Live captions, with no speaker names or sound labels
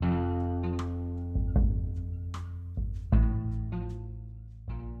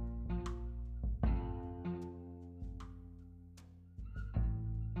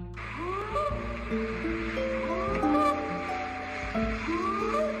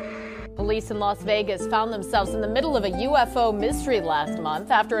police in Las Vegas found themselves in the middle of a UFO mystery last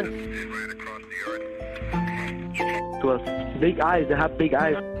month after It ran across the yard. To us, big eyes. They have big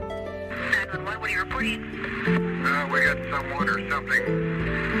eyes. 911, what are you reporting? We got someone or something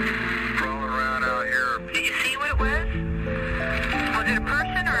crawling around out here. Did you see what it was? Was it a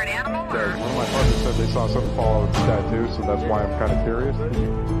person or an animal? One Or? of my partners said they saw something fall out of the tattoo, so that's why I'm kind of curious. What?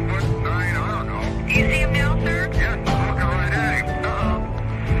 I don't know. Do you see him now, sir? Yeah, look right at him. Uh-oh.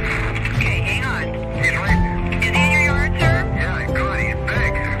 Okay, hang on. He's right. Is he in your yard, sir? Yeah, God, he's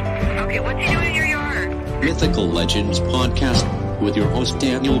big. Okay, what's he doing in your yard? Mythical Legends Podcast with your host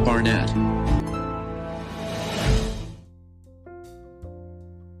Daniel Barnett.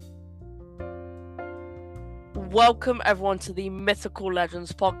 Welcome everyone to the Mythical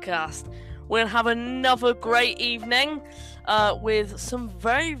Legends Podcast. We're going to have another great evening with some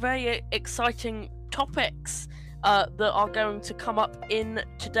very exciting topics that are going to come up in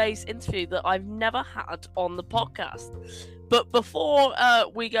today's interview that I've never had on the podcast. But before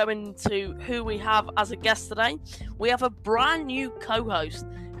we go into who we have as a guest today, we have a brand new co-host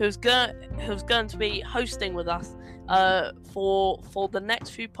who's going to be hosting with us for the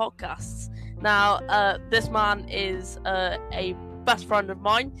next few podcasts. Now, this man is a best friend of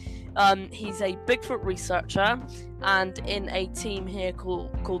mine. He's a Bigfoot researcher, and in a team here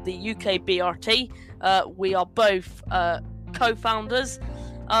called the UK BRT. We are both co-founders.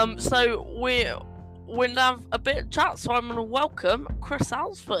 So we'll have a bit of chat. So I'm going to welcome Chris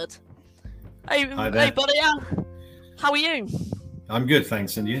Alsford. Hey, Hi there. Hey, buddy. How are you? I'm good,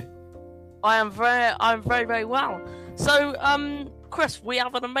 thanks. And you? I'm very well. So, Chris, we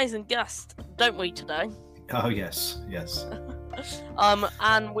have an amazing guest, don't we, today? Oh, yes.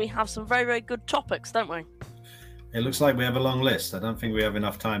 And we have some very good topics, don't we? It looks like we have a long list. I don't think we have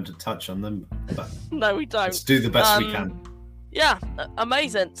enough time to touch on them, but No, we don't. let's do the best we can. Yeah,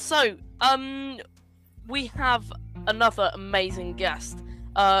 amazing. So, we have another amazing guest,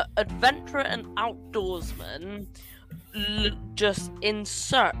 adventurer and outdoorsman, just in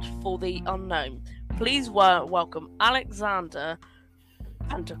search for the unknown. Please welcome Aleksandar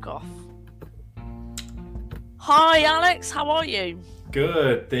Pentakov. Hi, Alex. How are you?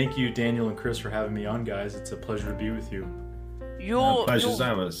 Good. Thank you, Daniel and Chris, for having me on, guys. It's a pleasure to be with you. Pleasure's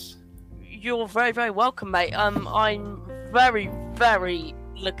ours. You're very welcome, mate. I'm very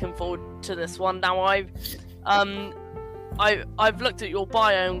looking forward to this one. Now, I've looked at your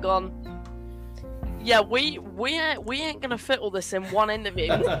bio and gone, yeah, we ain't gonna fit all this in one interview.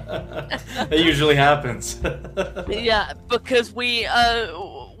 That usually happens. Yeah, because we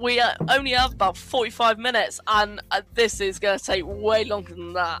only have about 45 minutes, and this is gonna take way longer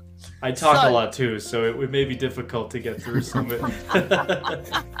than that. I talk a lot too, so it may be difficult to get through some of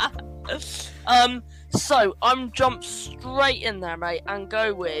it. So I'm jump straight in there, mate, and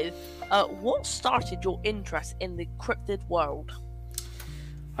go with what started your interest in the cryptid world?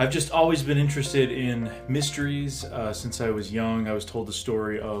 I've just always been interested in mysteries. Since I was young, I was told the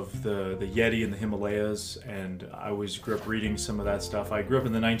story of the Yeti in the Himalayas, and I always grew up reading some of that stuff. I grew up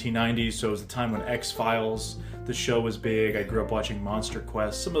in the 1990s, so it was the time when X-Files, the show, was big. I grew up watching Monster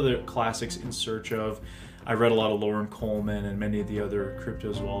Quest, some of the classics In Search Of. I read a lot of Lauren Coleman and many of the other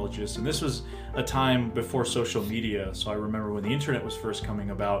cryptozoologists, and this was a time before social media, so I remember when the internet was first coming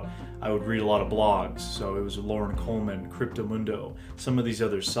about, I would read a lot of blogs. So it was Lauren Coleman, Cryptomundo, some of these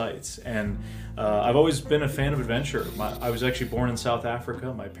other sites, and I've always been a fan of adventure. I was actually born in South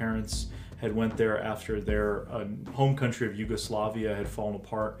Africa. My parents had went there after their home country of Yugoslavia had fallen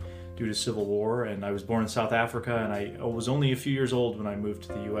apart due to civil war, and I was born in South Africa, and I was only a few years old when I moved to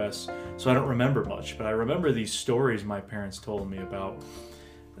the US, so I don't remember much, but I remember these stories my parents told me about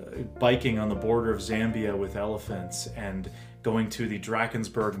biking on the border of Zambia with elephants and going to the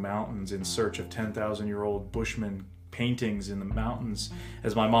Drakensberg Mountains in search of 10,000-year-old Bushman paintings in the mountains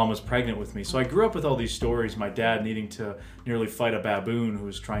as my mom was pregnant with me. So I grew up with all these stories, my dad needing to nearly fight a baboon who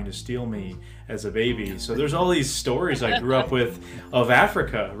was trying to steal me as a baby. So there's all these stories I grew up with of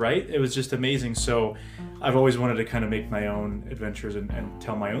Africa, right? It was just amazing. So I've always wanted to kind of make my own adventures and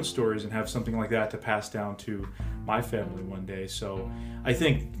tell my own stories and have something like that to pass down to my family one day. So I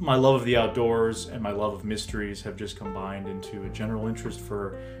think my love of the outdoors and my love of mysteries have just combined into a general interest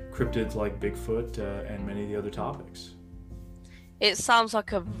for cryptids like Bigfoot and many of the other topics. It sounds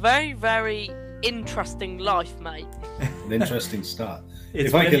like a very interesting life, mate. An interesting start.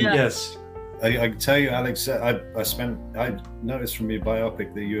 Yes. I can tell you, Alex, I noticed from your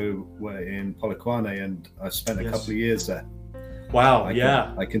biopic that you were in Polokwane, and I spent a couple of years there. Wow,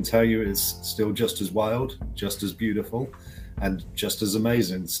 I can tell you it's still just as wild, just as beautiful, and just as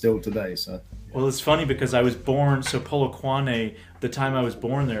amazing still today. So Well, it's funny because I was born, so Polokwane, the time I was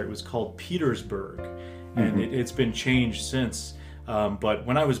born there, it was called Petersburg, and it's been changed since. But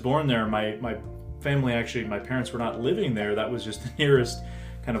when I was born there, my family, actually, my parents were not living there. That was just the nearest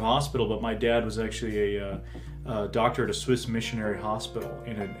kind of hospital, but my dad was actually a doctor at a Swiss missionary hospital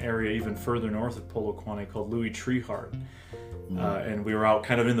in an area even further north of Polokwane called Louis Trehart. And we were out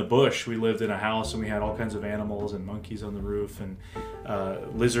kind of in the bush. We lived in a house and we had all kinds of animals and monkeys on the roof and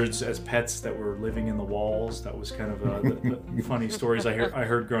lizards as pets that were living in the walls. That was kind of the funny stories I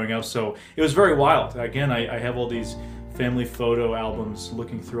heard growing up. So it was very wild. Again, I have all these family photo albums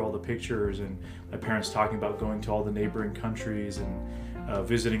looking through all the pictures, and my parents talking about going to all the neighboring countries and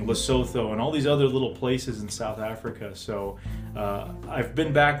visiting Lesotho and all these other little places in South Africa. So I've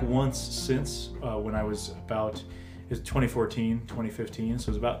been back once since when I was about... It's 2014, 2015, so it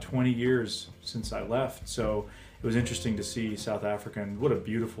was about 20 years since I left. So it was interesting to see South Africa, and what a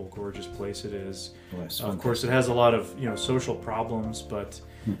beautiful, gorgeous place it is. Of course, it has a lot of social problems, but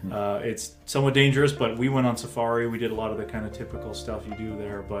it's somewhat dangerous. But we went on safari. We did a lot of the kind of typical stuff you do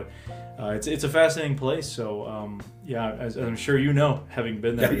there. But it's a fascinating place. So yeah, as I'm sure you know, having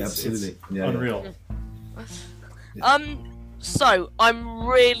been there, it's unreal. So I'm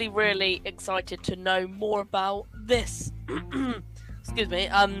really, really excited to know more about this. Excuse me.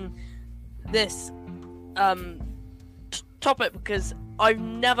 This topic, because I've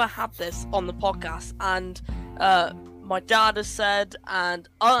never had this on the podcast, and my dad has said, and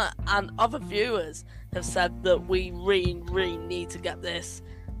other viewers have said that we really, really need to get this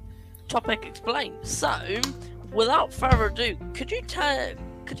topic explained. So, without further ado, could you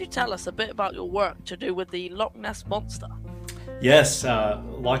tell us a bit about your work to do with the Loch Ness monster? Yes,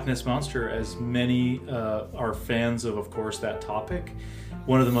 Loch Ness Monster, as many are fans of course, that topic.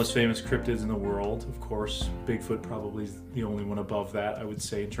 One of the most famous cryptids in the world, of course. Bigfoot probably is the only one above that, I would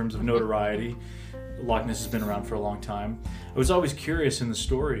say, in terms of notoriety. Loch Ness has been around for a long time. I was always curious in the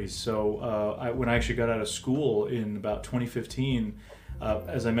stories, so when I actually got out of school in about 2015,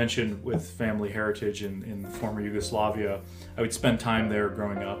 as I mentioned, with family heritage in former Yugoslavia, I would spend time there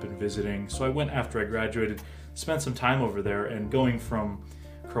growing up and visiting. So I went after I graduated, spent some time over there, and going from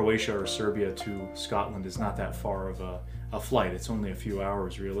Croatia or Serbia to Scotland is not that far of a flight. It's only a few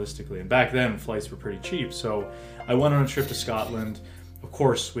hours realistically, and back then flights were pretty cheap. So I went on a trip to Scotland, of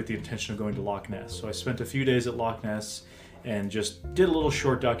course with the intention of going to Loch Ness. So I spent a few days at Loch Ness and just did a little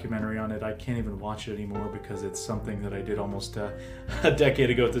short documentary on it. I can't even watch it anymore because it's something that I did almost a decade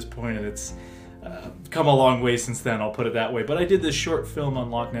ago at this point, and it's come a long way since then, I'll put it that way. But I did this short film on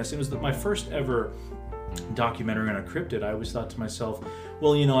Loch Ness. It was my first ever documentary on a cryptid. I always thought to myself,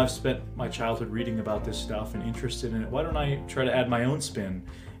 well, I've spent my childhood reading about this stuff and interested in it. Why don't I try to add my own spin?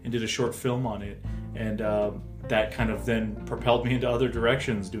 And did a short film on it. And that kind of then propelled me into other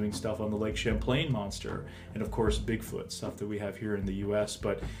directions, doing stuff on the Lake Champlain monster and, of course, Bigfoot, stuff that we have here in the U.S.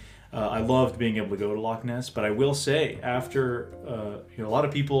 But I loved being able to go to Loch Ness. But I will say, after a lot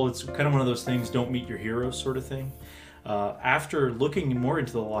of people, it's kind of one of those things, don't meet your heroes sort of thing. After looking more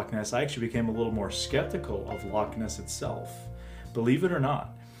into the Loch Ness, I actually became a little more skeptical of Loch Ness itself, believe it or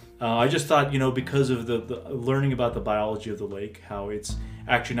not. I just thought, because of the learning about the biology of the lake, how it's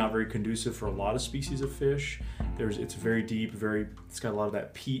actually not very conducive for a lot of species of fish. It's very deep, it's got a lot of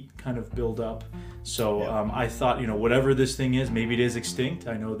that peat kind of build up. So I thought, whatever this thing is, maybe it is extinct.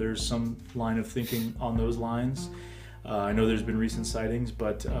 I know there's some line of thinking on those lines. I know there's been recent sightings,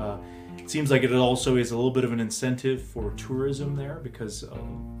 but it seems like it also is a little bit of an incentive for tourism there, because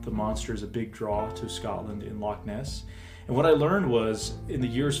the monster is a big draw to Scotland in Loch Ness. And what I learned was, in the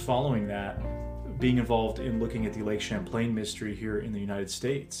years following that, being involved in looking at the Lake Champlain mystery here in the United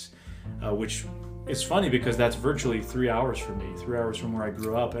States, which is funny because that's virtually 3 hours from me, 3 hours from where I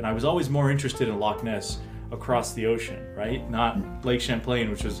grew up. And I was always more interested in Loch Ness across the ocean, right? Not Lake Champlain,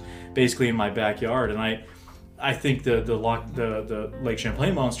 which was basically in my backyard. And I think the Lake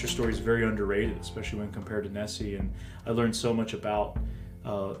Champlain monster story is very underrated, especially when compared to Nessie. And I learned so much about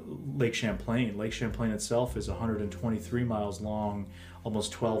Lake Champlain. Lake Champlain itself is 123 miles long,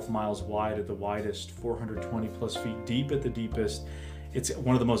 almost 12 miles wide at the widest, 420 plus feet deep at the deepest. It's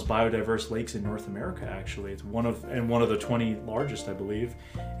one of the most biodiverse lakes in North America, actually. It's one of the 20 largest, I believe.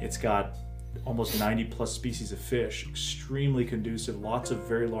 It's got almost 90 plus species of fish, extremely conducive, lots of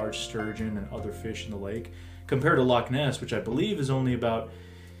very large sturgeon and other fish in the lake, compared to Loch Ness, which I believe is only about,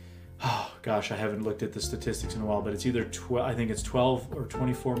 oh gosh, I haven't looked at the statistics in a while, but it's either 12 or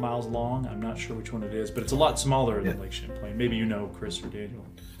 24 miles long. I'm not sure which one it is, but it's a lot smaller than Lake Champlain. Maybe Chris or Daniel.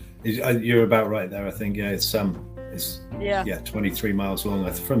 You're about right there. I think it's 23 miles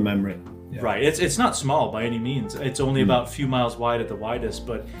long from memory. Yeah. Right. It's not small by any means. It's only about a few miles wide at the widest,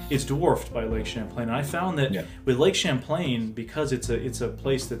 but it's dwarfed by Lake Champlain. And I found that with Lake Champlain, because it's a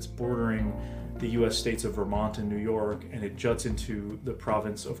place that's bordering the U.S. states of Vermont and New York, and it juts into the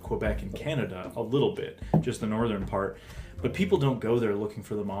province of Quebec in Canada a little bit, just the northern part. But people don't go there looking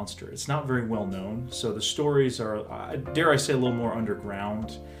for the monster. It's not very well known. So the stories are, dare I say, a little more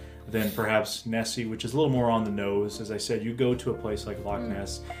underground than perhaps Nessie, which is a little more on the nose. As I said, you go to a place like Loch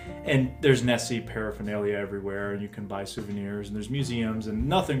Ness, and there's Nessie paraphernalia everywhere, and you can buy souvenirs, and there's museums, and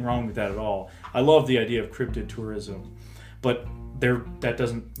nothing wrong with that at all. I love the idea of cryptid tourism, but that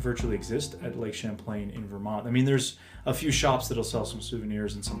doesn't virtually exist at Lake Champlain in Vermont. I mean, there's a few shops that'll sell some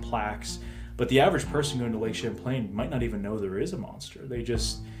souvenirs and some plaques, but the average person going to Lake Champlain might not even know there is a monster. They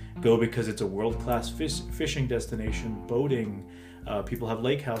just go because it's a world-class fishing destination, boating. People have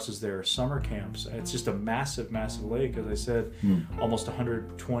lake houses there, summer camps. It's just a massive, massive lake. As I said, almost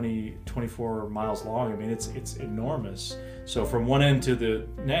 24 miles long. I mean, it's enormous. So from one end to the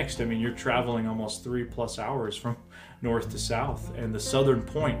next, I mean, you're traveling almost 3+ hours from north to south. And the southern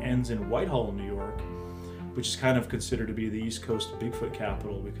point ends in Whitehall, New York, which is kind of considered to be the East Coast Bigfoot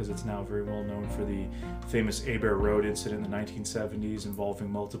capital, because it's now very well known for the famous Abear Road incident in the 1970s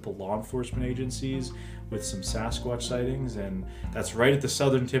involving multiple law enforcement agencies with some Sasquatch sightings, and that's right at the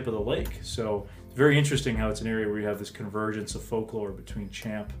southern tip of the lake. So it's very interesting how it's an area where you have this convergence of folklore between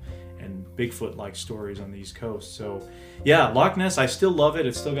Champ and Bigfoot-like stories on the East Coast. So yeah, Loch Ness, I still love it.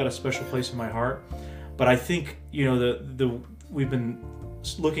 It's still got a special place in my heart. But I think, you know, we've been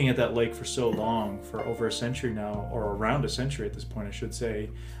looking at that lake for so long, for over a century now, or around a century at this point, I should say.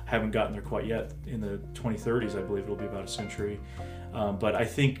 I haven't gotten there quite yet. In the 2030s, I believe it'll be about a century. But I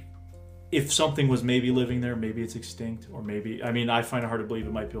think if something was maybe living there, maybe it's extinct, or maybe, I mean, I find it hard to believe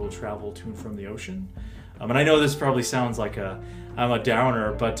it might be able to travel to and from the ocean. And I know this probably sounds like I'm a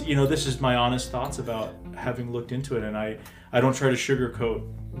downer, but you know, this is my honest thoughts about having looked into it, and I don't try to sugarcoat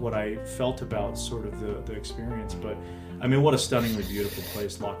what I felt about sort of the experience, but I mean, what a stunningly beautiful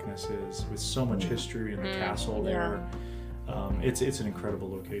place Loch Ness is, with so much history and the castle there. It's an incredible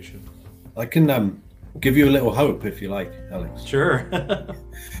location. I can give you a little hope if you like, Alex. Sure.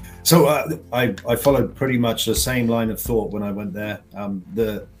 So I followed pretty much the same line of thought when I went there.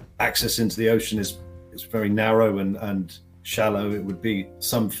 The access into the ocean is very narrow and shallow. It would be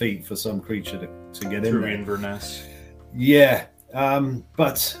some feat for some creature to get in there. Through Inverness. Yeah,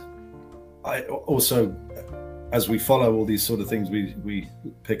 but I also, as we follow all these sort of things, we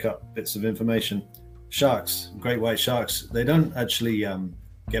pick up bits of information. Sharks, great white sharks, they don't actually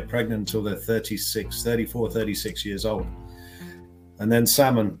get pregnant until they're 34, 36 years old. And then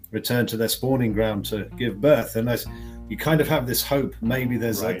salmon return to their spawning ground to give birth. And you kind of have this hope, maybe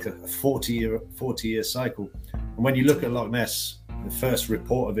there's like a 40-year cycle. And when you look at Loch Ness, the first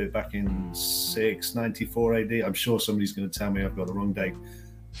report of it back in 694 AD, I'm sure somebody's going to tell me I've got the wrong date,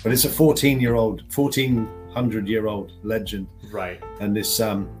 but it's a 1400-year-old legend. Right. And this,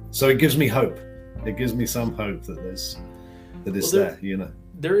 so it gives me hope. It gives me some hope that it's there, you know.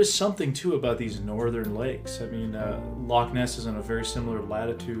 There is something too about these northern lakes. I mean, Loch Ness is in a very similar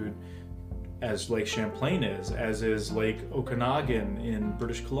latitude as Lake Champlain is, as is Lake Okanagan in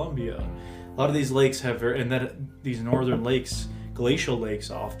British Columbia. A lot of these lakes have these northern lakes, glacial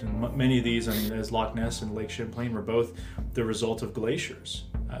lakes often. Many of these, I mean, as Loch Ness and Lake Champlain were both the result of glaciers.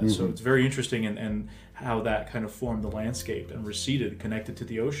 So it's very interesting and how that kind of formed the landscape and receded, connected to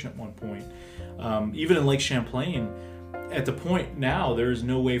the ocean at one point. Even in Lake Champlain, at the point now, there is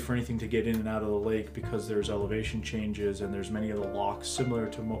no way for anything to get in and out of the lake because there's elevation changes and there's many of the locks similar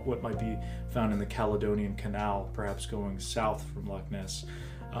to what might be found in the Caledonian Canal, perhaps going south from Loch Ness,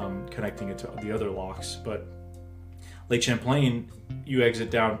 connecting it to the other locks. But Lake Champlain, you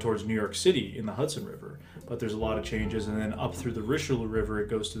exit down towards New York City in the Hudson River, but there's a lot of changes, and then up through the Richelieu River it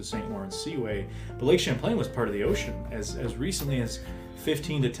goes to the St. Lawrence Seaway. But Lake Champlain was part of the ocean as recently as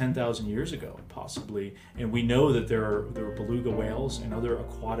 15 to 10,000 years ago, possibly. And we know that there were beluga whales and other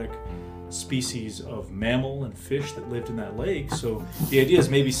aquatic species of mammal and fish that lived in that lake. So the idea is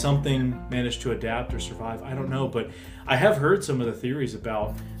maybe something managed to adapt or survive. I don't know, but I have heard some of the theories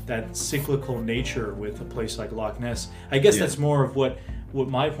about that cyclical nature with a place like Loch Ness. I guess that's more of what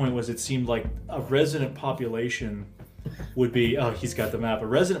my point was. It seemed like a resident population would be, oh, he's got the map. A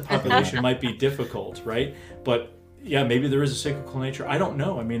resident population might be difficult, right? But yeah, maybe there is a cyclical nature. I don't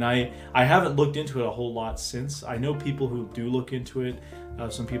know. I mean, I haven't looked into it a whole lot since. I know people who do look into it,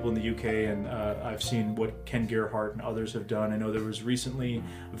 some people in the UK, and I've seen what Ken Gerhardt and others have done. I know there was recently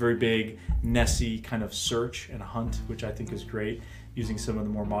a very big Nessie kind of search and hunt, which I think is great, using some of the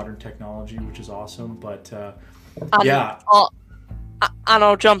more modern technology, which is awesome. But yeah. and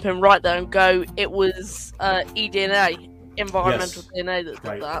I'll jump in right there and go. It was eDNA, environmental Yes. DNA that did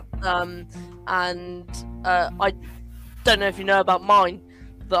Right. that. And I don't know if you know about mine.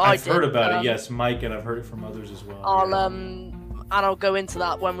 That I've I heard did. about it, yes, Mike, and I've heard it from others as well. I'll go into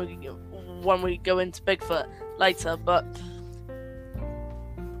that when we go into Bigfoot later. But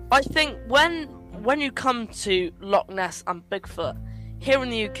I think when you come to Loch Ness and Bigfoot here in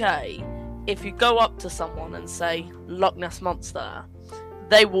the UK, if you go up to someone and say Loch Ness Monster,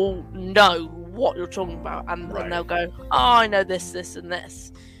 they will know what you're talking about, and they'll go, "Oh, I know this, this, and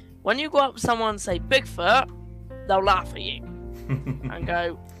this." When you go up to someone and say Bigfoot, they'll laugh at you and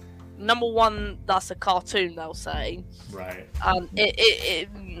go, "Number one, that's a cartoon." They'll say, Right. and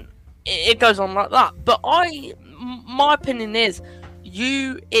it goes on like that. But my opinion is,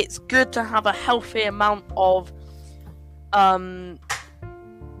 it's good to have a healthy amount of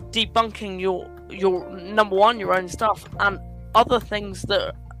debunking your number one, your own stuff, and other things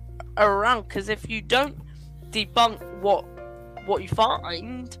that are around. Because if you don't debunk what you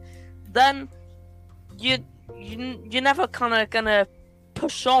find, then you're never kind of gonna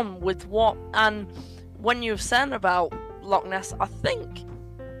push on with what. And when you're saying about Loch Ness, I think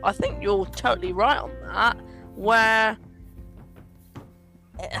you're totally right on that, where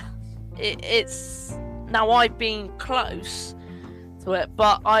it's now, I've been close to it,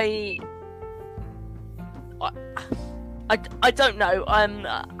 but I don't know, and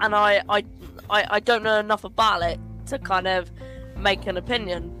I don't know enough about it to kind of make an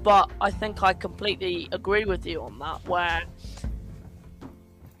opinion. But I think I completely agree with you on that, where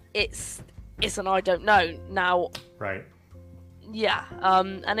it's an I don't know now. Right. Yeah,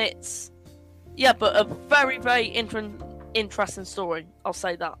 and it's but a very, very interesting story. I'll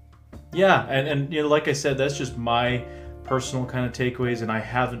say that. Yeah, and you know, like I said, that's just my personal kind of takeaways, and I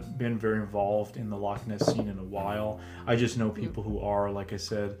haven't been very involved in the Loch Ness scene in a while. I just know people who are, like I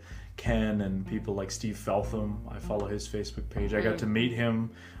said, Ken, and people like Steve Feltham. I follow his Facebook page. I got to meet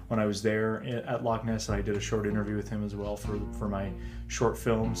him when I was there at Loch Ness, and I did a short interview with him as well for my short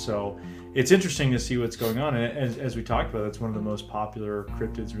film. So it's interesting to see what's going on, and as we talked about, it's one of the most popular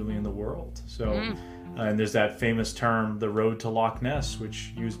cryptids really in the world. So and there's that famous term, the road to Loch Ness,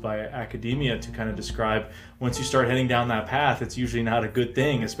 which used by academia to kind of describe, once you start heading down that path, it's usually not a good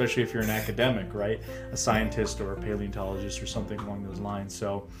thing, especially if you're an academic, right? A scientist or a paleontologist or something along those lines.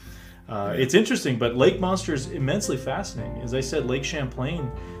 So it's interesting, but lake monsters, immensely fascinating. As I said, Lake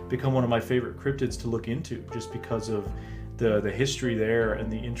Champlain become one of my favorite cryptids to look into, just because of the history there and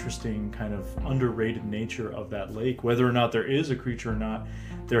the interesting kind of underrated nature of that lake. Whether or not there is a creature or not,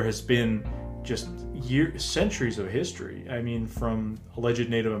 there has been just centuries of history. I mean, from alleged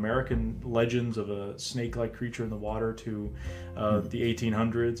Native American legends of a snake-like creature in the water to the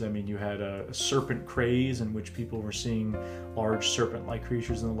 1800s. I mean, you had a serpent craze in which people were seeing large serpent-like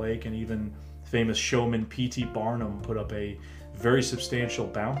creatures in the lake, and even famous showman P.T. Barnum put up a very substantial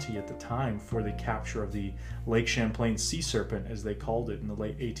bounty at the time for the capture of the Lake Champlain sea serpent, as they called it in the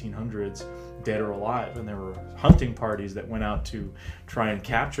late 1800s, dead or alive. And there were hunting parties that went out to try and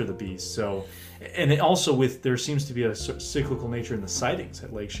capture the beast. So, and it also, there seems to be a cyclical nature in the sightings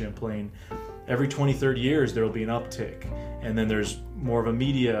at Lake Champlain. Every 20, 30 years, there will be an uptick. And then there's more of a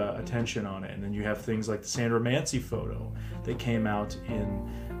media attention on it. And then you have things like the Sandra Mancy photo that came out in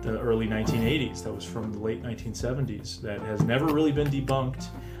the early 1980s, that was from the late 1970s, that has never really been debunked.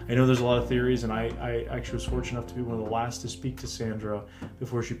 I know there's a lot of theories, and I actually was fortunate enough to be one of the last to speak to Sandra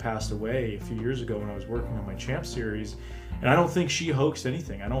before she passed away a few years ago when I was working on my Champ series, and I don't think she hoaxed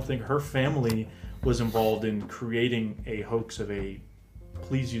anything. I don't think her family was involved in creating a hoax of a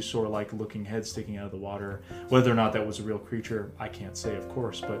plesiosaur-like looking head sticking out of the water. Whether or not that was a real creature, I can't say, of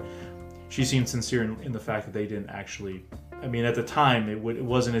course, but she seemed sincere in the fact that they didn't actually. I mean, at the time, it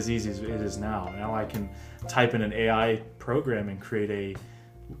wasn't as easy as it is now. Now I can type in an AI program and create a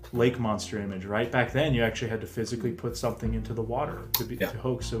lake monster image, right? Back then, you actually had to physically put something into the water to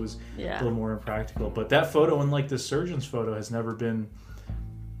hoax, so it was a little more impractical. But that photo, unlike the surgeon's photo, has never been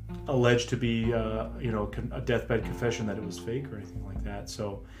alleged to be, a deathbed confession that it was fake or anything like that.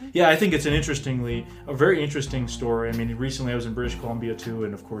 So, yeah, I think it's a very interesting story. I mean, recently I was in British Columbia too,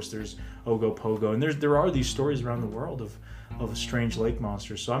 and of course there's Ogopogo, and there are these stories around the world of strange lake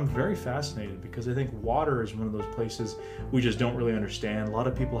monsters. So I'm very fascinated, because I think water is one of those places we just don't really understand. A lot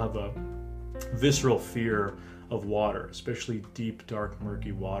of people have a visceral fear of water, especially deep, dark,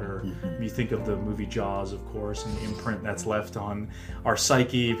 murky water. You think of the movie Jaws, of course, and the imprint that's left on our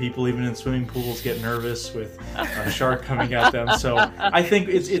psyche. People even in swimming pools get nervous with a shark coming at them. So I think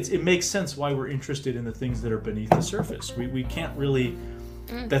it makes sense why we're interested in the things that are beneath the surface. We can't really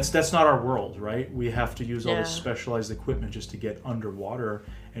that's not our world, right? We have to use all this Yeah. specialized equipment just to get underwater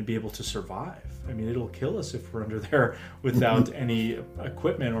and be able to survive. I mean, it'll kill us if we're under there without any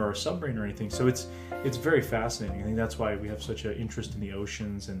equipment or a submarine or anything. So it's very fascinating. I think that's why we have such an interest in the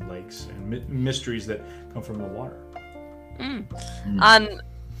oceans and lakes and mysteries that come from the water. And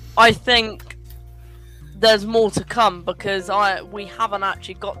I think there's more to come, because we haven't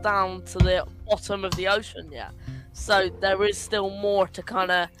actually got down to the bottom of the ocean yet. So there is still more to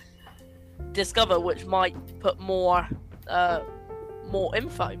kind of discover, which might put more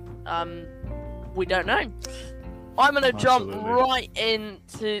info. We don't know. I'm gonna jump Absolutely. right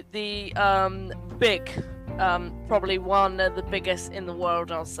into the big, probably one of the biggest in the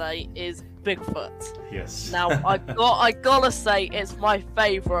world, I'll say, is Bigfoot. Yes. Now I gotta say it's my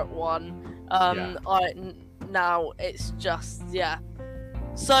favorite one. Now it's just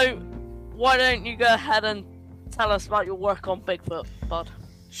So why don't you go ahead and tell us about your work on Bigfoot, bud?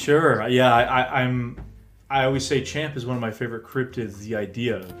 Sure. Yeah, I always say Champ is one of my favorite cryptids, the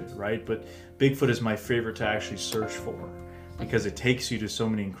idea of it, right? But Bigfoot is my favorite to actually search for, because it takes you to so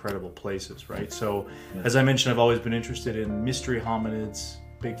many incredible places, right? So, as I mentioned, I've always been interested in mystery hominids,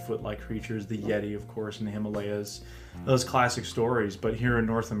 Bigfoot-like creatures, the Yeti, of course, in the Himalayas, those classic stories. But here in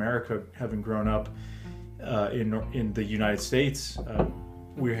North America, having grown up in the United States,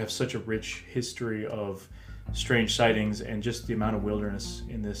 we have such a rich history of strange sightings, and just the amount of wilderness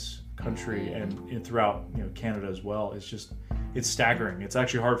in this country and throughout Canada as well. It's staggering. It's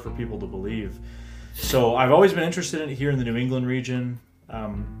actually hard for people to believe. So I've always been interested in it here in the New England region.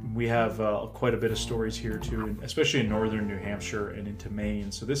 We have quite a bit of stories here too, especially in northern New Hampshire and into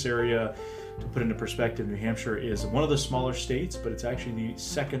Maine. So this area, to put into perspective, New Hampshire is one of the smaller states, but it's actually the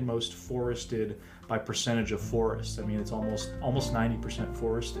second most forested by percentage of forest. I mean, it's almost 90%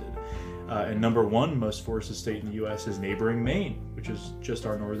 forested. And number one most forested state in the U.S. is neighboring Maine, which is just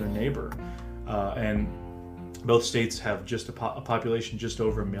our northern neighbor. And both states have just a population just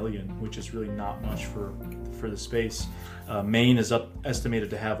over 1 million, which is really not much for the space. Maine is estimated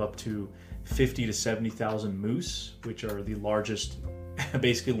to have up to 50 to 70,000 moose, which are the largest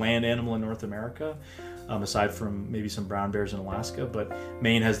basically land animal in North America, aside from maybe some brown bears in Alaska. But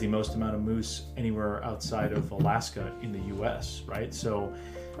Maine has the most amount of moose anywhere outside of Alaska in the U.S., right? So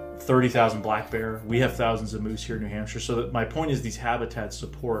 30,000 black bear. We have thousands of moose here in New Hampshire. So that my point is, these habitats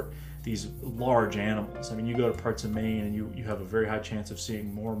support these large animals. I mean, you go to parts of Maine and you have a very high chance of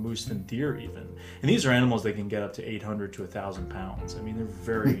seeing more moose than deer even. And these are animals that can get up to 800 to 1,000 pounds. I mean, they're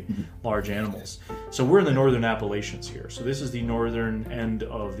very large animals. So we're in the northern Appalachians here. So this is the northern end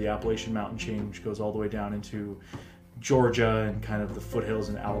of the Appalachian mountain chain, which goes all the way down into Georgia and kind of the foothills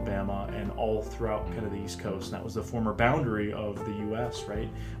in Alabama and all throughout kind of the East Coast. And that was the former boundary of the U.S., right?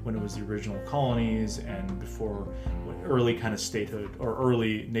 When it was the original colonies and before early kind of statehood or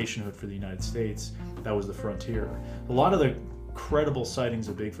early nationhood for the United States, that was the frontier. A lot of the credible sightings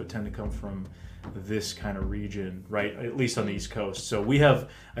of Bigfoot tend to come from this kind of region, right? At least on the East Coast. So we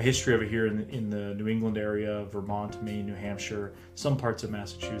have a history of it here in the New England area, Vermont, Maine, New Hampshire, some parts of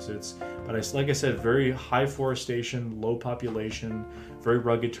Massachusetts. But like I said, very high forestation, low population, very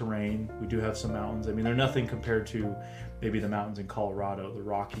rugged terrain. We do have some mountains. I mean, they're nothing compared to maybe the mountains in Colorado, the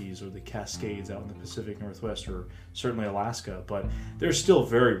Rockies, or the Cascades out in the Pacific Northwest, or certainly Alaska. But they're still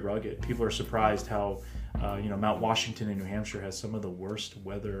very rugged. People are surprised how Mount Washington in New Hampshire has some of the worst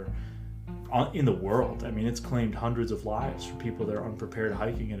weather in the world. I mean, it's claimed hundreds of lives for people that are unprepared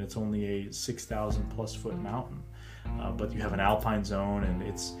hiking, and it's only a 6,000 plus foot mountain. But you have an alpine zone, and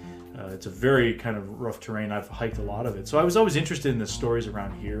it's a very kind of rough terrain. I've hiked a lot of it. So I was always interested in the stories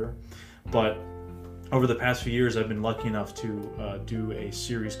around here. But over the past few years, I've been lucky enough to do a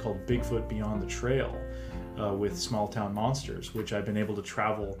series called Bigfoot Beyond the Trail with Small Town Monsters, which I've been able to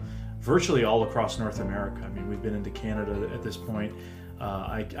travel virtually all across North America. I mean, we've been into Canada at this point.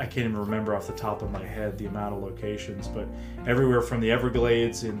 I can't even remember off the top of my head the amount of locations, but everywhere from the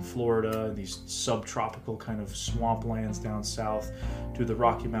Everglades in Florida, these subtropical kind of swamplands down south, to the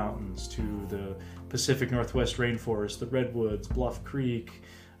Rocky Mountains, to the Pacific Northwest rainforest, the Redwoods, Bluff Creek,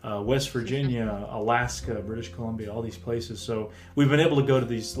 West Virginia, Alaska, British Columbia, all these places. So we've been able to go to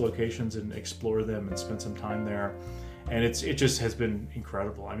these locations and explore them and spend some time there. And it just has been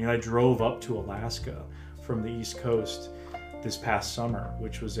incredible. I mean, I drove up to Alaska from the East Coast this past summer,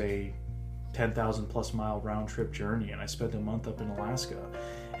 which was a 10,000 plus mile round trip journey, and I spent a month up in Alaska.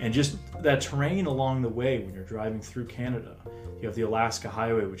 And just that terrain along the way when you're driving through Canada, you have the Alaska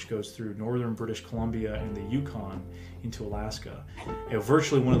Highway, which goes through northern British Columbia and the Yukon into Alaska,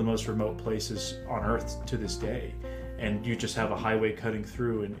 virtually one of the most remote places on Earth to this day. And you just have a highway cutting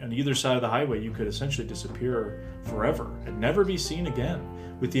through, and on either side of the highway you could essentially disappear forever and never be seen again.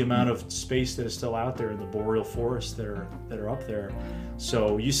 with the amount of space that is still out there in the boreal forests that are up there.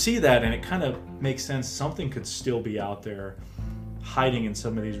 So you see that, and it kind of makes sense. Something could still be out there hiding in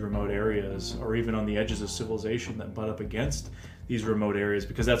some of these remote areas, or even on the edges of civilization that butt up against these remote areas,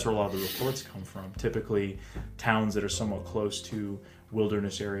 because that's where a lot of the reports come from. Typically towns that are somewhat close to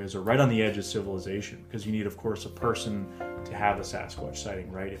wilderness areas or right on the edge of civilization, because you need, of course, a person to have a Sasquatch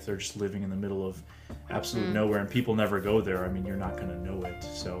sighting, right? If they're just living in the middle of absolute nowhere and people never go there, I mean, you're not going to know it.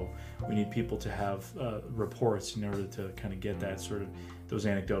 So we need people to have reports in order to kind of get that sort of those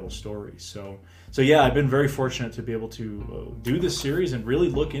anecdotal stories. So yeah, I've been very fortunate to be able to do this series and really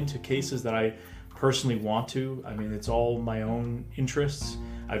look into cases that I personally want to. I mean, it's all my own interests.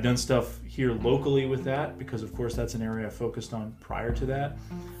 I've done stuff here locally with that because, of course, that's an area I focused on prior to that.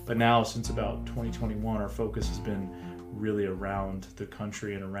 But now, since about 2021, our focus has been really around the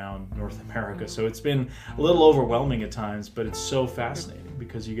country and around North America. So it's been a little overwhelming at times, but it's so fascinating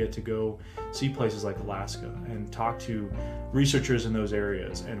because you get to go see places like Alaska and talk to researchers in those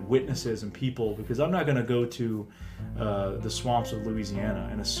areas and witnesses and people, because I'm not going to go to the swamps of Louisiana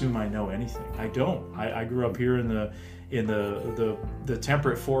and assume I know anything. I don't. I grew up here in the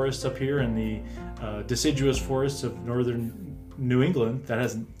temperate forests up here, in the deciduous forests of northern New England.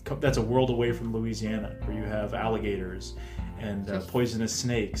 That's a world away from Louisiana, where you have alligators and poisonous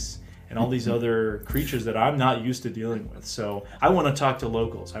snakes and all these other creatures that I'm not used to dealing with. So I want to talk to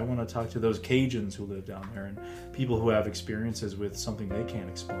locals. I want to talk to those Cajuns who live down there and people who have experiences with something they can't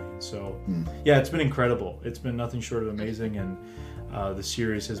explain. So yeah, it's been incredible. It's been nothing short of amazing, and the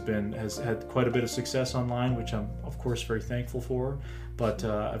series has had quite a bit of success online, which I'm of course very thankful for. But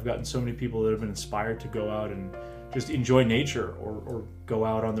I've gotten so many people that have been inspired to go out and just enjoy nature, or go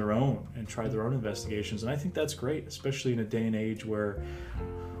out on their own and try their own investigations. And I think that's great, especially in a day and age where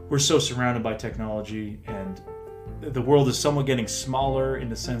we're so surrounded by technology and the world is somewhat getting smaller in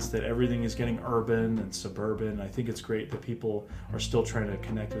the sense that everything is getting urban and suburban. I think it's great that people are still trying to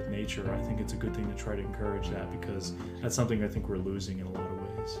connect with nature. I think it's a good thing to try to encourage that, because that's something I think we're losing in a lot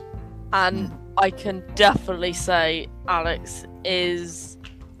of ways. And I can definitely say, Alex,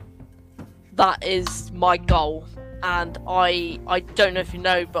 that is my goal. And I don't know if you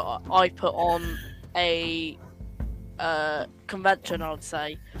know, but I put on a convention, I would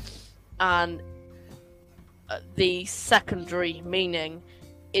say, and the secondary meaning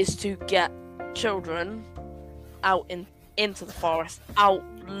is to get children out into the forest, out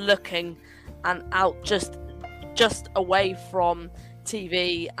looking and out just away from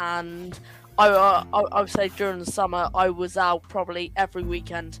TV. And I would say during the summer I was out probably every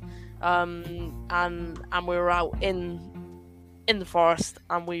weekend, and we were out in the forest,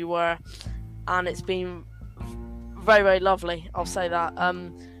 and it's been very, very lovely, I'll say that.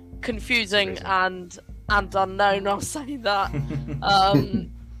 Confusing and unknown, I'll say that.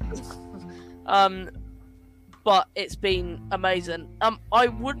 But it's been amazing. I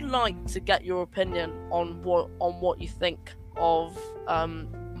would like to get your opinion on what you think of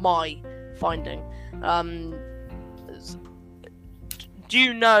my finding. Do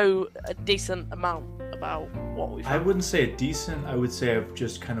you know a decent amount about what we found? I wouldn't say a decent. I would say I've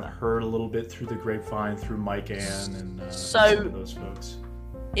just kind of heard a little bit through the grapevine, through Mike Ann and some of those folks.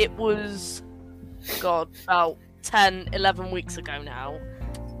 It was, about 10, 11 weeks ago now,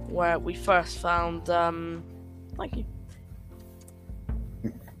 where we first found, thank you.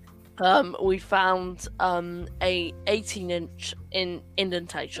 We found a 18-inch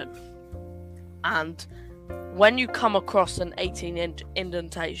indentation. And when you come across an 18-inch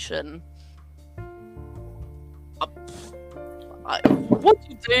indentation, what do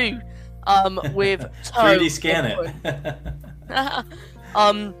you do with toe? 3D scan it.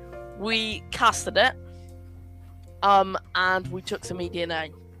 We casted it, and we took some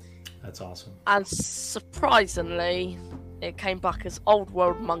eDNA. That's awesome. And surprisingly, it came back as Old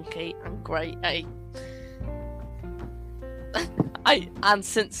World Monkey and Grey A. And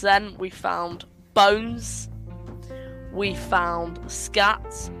since then, we found bones. We found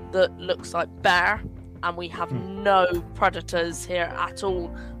scats that looks like bear, and we have no predators here at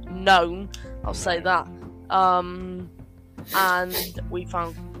all known. I'll say that. And we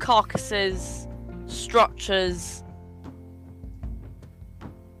found carcasses, structures.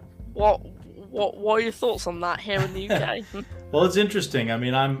 What are your thoughts on that here in the UK? Well, it's interesting. I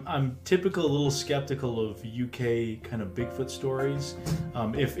mean, I'm typically a little skeptical of UK kind of Bigfoot stories,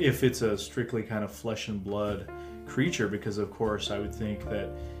 if it's a strictly kind of flesh and blood creature, because of course I would think that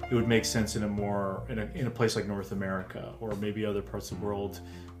it would make sense in a place like North America, or maybe other parts of the world,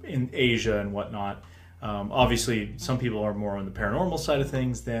 in Asia and whatnot. Obviously, some people are more on the paranormal side of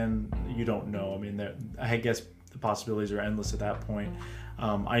things. Then you don't know. I mean, I guess the possibilities are endless at that point.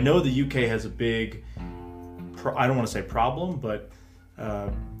 I know the UK has a big, I don't want to say problem, but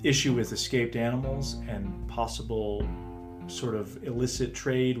issue with escaped animals and possible sort of illicit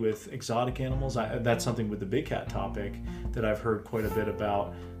trade with exotic animals. That's something with the big cat topic that I've heard quite a bit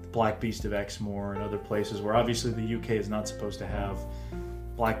about. The black beast of Exmoor and other places where obviously the UK is not supposed to have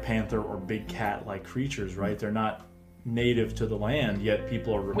black panther or big cat like creatures, right? They're not native to the land, yet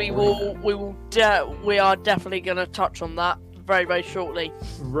people are reporting we are definitely going to touch on that very, very shortly.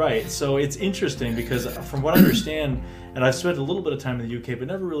 Right. So it's interesting because from what I understand, and I've spent a little bit of time in the UK, but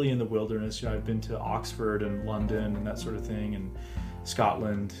never really in the wilderness. You know, I've been to Oxford and London and that sort of thing, and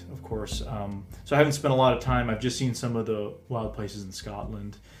Scotland, of course. So I haven't spent a lot of time. I've just seen some of the wild places in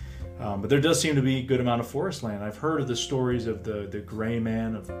Scotland. But there does seem to be a good amount of forest land. I've heard of the stories of the Grey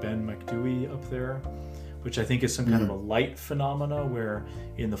Man of Ben Macdui up there, which I think is some kind of a light phenomena where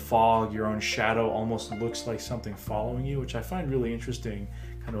in the fog your own shadow almost looks like something following you, which I find really interesting,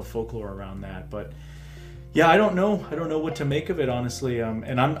 kind of a folklore around that. But yeah, I don't know what to make of it, honestly.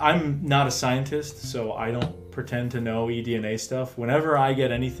 And I'm not a scientist, so I don't pretend to know eDNA stuff. Whenever I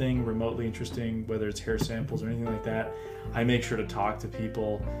get anything remotely interesting, whether it's hair samples or anything like that, I make sure to talk to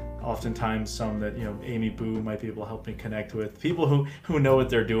people. Oftentimes some that, you know, Amy Boo might be able to help me connect with, people who know what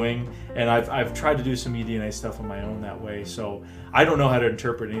they're doing. And I've tried to do some eDNA stuff on my own that way. So I don't know how to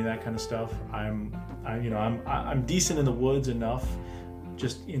interpret any of that kind of stuff. I'm decent in the woods enough,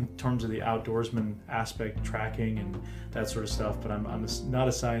 just in terms of the outdoorsman aspect, tracking and that sort of stuff, but I'm not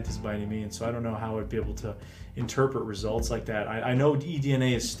a scientist by any means, so I don't know how I'd be able to interpret results like that. I know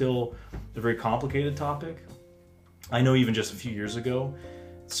eDNA is still a very complicated topic. I know even just a few years ago,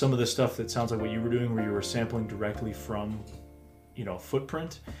 some of the stuff that sounds like what you were doing, where you were sampling directly from, you know,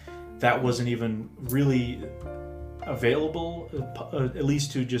 footprint, that wasn't even really available, at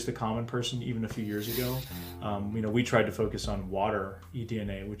least to just the common person, even a few years ago. You know, we tried to focus on water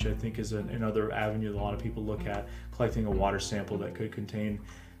eDNA, which I think is another avenue that a lot of people look at, collecting a water sample that could contain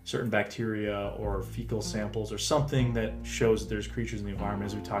certain bacteria or fecal samples or something that shows that there's creatures in the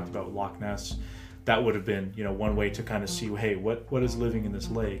environment, as we talked about with Loch Ness. That would have been, you know, one way to kind of see, hey, what is living in this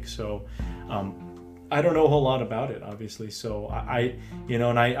lake? So I don't know a whole lot about it, obviously. So I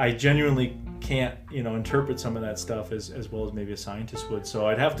genuinely can't, you know, interpret some of that stuff as well as maybe a scientist would. So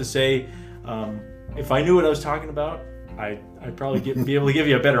I'd have to say, if I knew what I was talking about, I'd probably be able to give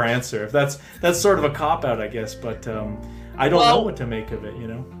you a better answer. If that's sort of a cop-out, I guess. But I don't know what to make of it, you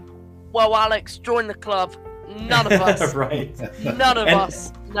know. Well, Alex, join the club. None of us. Right. None of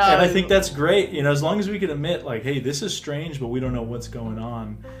us. No. And I think that's great, you know, as long as we can admit, like, hey, this is strange, but we don't know what's going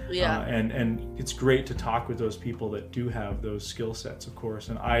on. Yeah. And it's great to talk with those people that do have those skill sets, of course.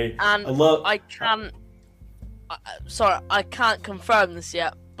 And I can't confirm this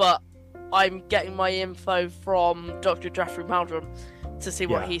yet, but I'm getting my info from Dr. Jeffrey Meldrum to see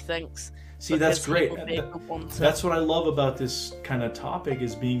what he thinks. See, that's great. That's what I love about this kind of topic,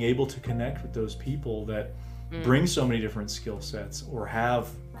 is being able to connect with those people that bring so many different skill sets or have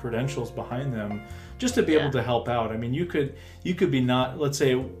credentials behind them, just to be able to help out. I mean, you could be not, let's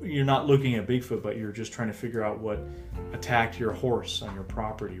say you're not looking at Bigfoot, but you're just trying to figure out what attacked your horse on your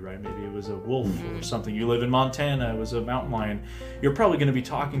property, right? Maybe it was a wolf or something. You live in Montana, it was a mountain lion. You're probably going to be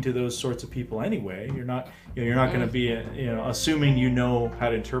talking to those sorts of people anyway. You're not going to be, assuming you know how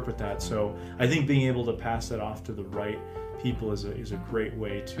to interpret that. So I think being able to pass that off to the right people is a great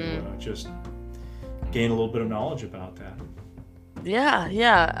way to just gain a little bit of knowledge about that.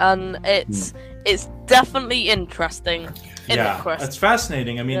 Yeah, and it's definitely interesting. That's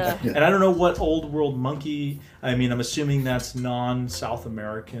fascinating. I mean, and I don't know what old world monkey. I mean, I'm assuming that's non-South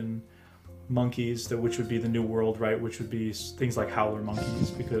American monkeys, which would be the New World, right? Which would be things like howler monkeys,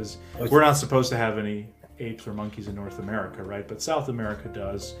 because we're not supposed to have any apes or monkeys in North America, right? But South America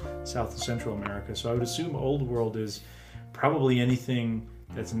does, South and Central America. So I would assume old world is probably anything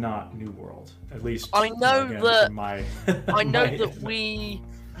that's not New World, at least. I know that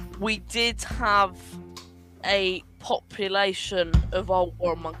we did have a population of old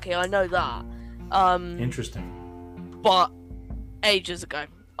world monkey. I know that. Interesting. But ages ago.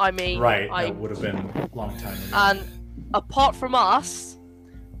 I mean, that would have been a long time ago. And apart from us,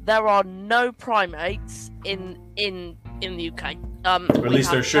 there are no primates in the UK. Or at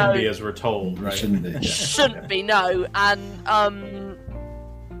least there shouldn't be, as we're told, right? Shouldn't be, no. And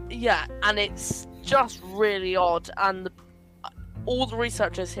and it's just really odd. And all the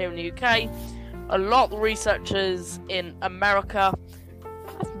researchers here in the UK, a lot of the researchers in America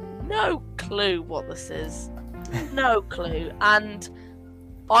have no clue what this is. No clue. And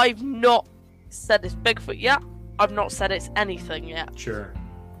I've not said it's Bigfoot yet. I've not said it's anything yet. Sure.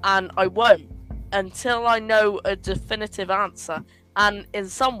 And I won't until I know a definitive answer. And in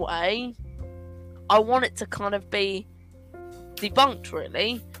some way, I want it to kind of be debunked,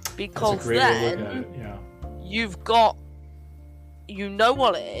 really, because That's a great way to look at then it. Yeah. you've got, you know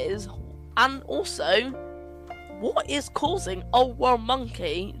what it is, and also what is causing old world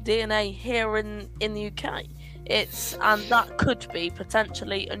monkey DNA here in the UK. And that could be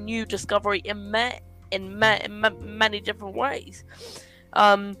potentially a new discovery in many different ways.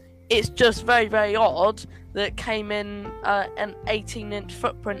 It's just very, very odd that it came in an 18-inch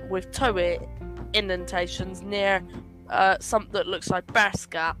footprint with toe indentations near something that looks like bear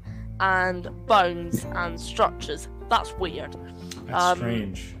scat and bones and structures. That's weird. That's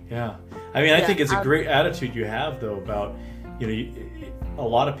strange. Yeah. I mean, I think it's a great attitude you have, though, about, a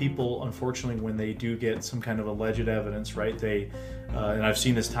lot of people, unfortunately, when they do get some kind of alleged evidence, right, they, and I've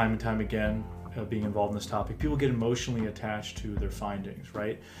seen this time and time again, being involved in this topic, people get emotionally attached to their findings,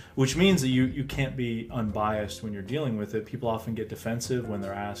 right? Which means that you can't be unbiased when you're dealing with it. People often get defensive when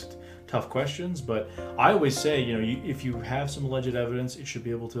they're asked tough questions, but I always say, if you have some alleged evidence, it should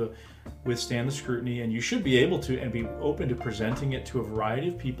be able to withstand the scrutiny, and you should be able to and be open to presenting it to a variety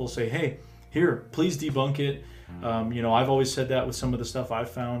of people. Say, hey, here, please debunk it. I've always said that with some of the stuff I've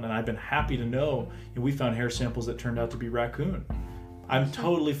found, and I've been happy to know we found hair samples that turned out to be raccoon. I'm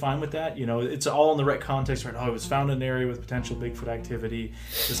totally fine with that. It's all in the right context, right? Oh, it was found in an area with potential Bigfoot activity.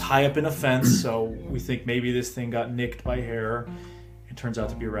 It's high up in a fence, so we think maybe this thing got nicked by hair. It turns out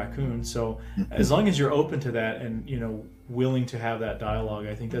to be a raccoon. So as long as you're open to that and, willing to have that dialogue,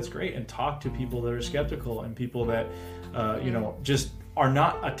 I think that's great. And talk to people that are skeptical and people that, just are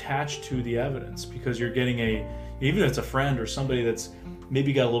not attached to the evidence, because you're getting even if it's a friend or somebody that's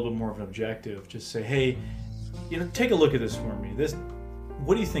maybe got a little bit more of an objective, just say, hey, take a look at this for me.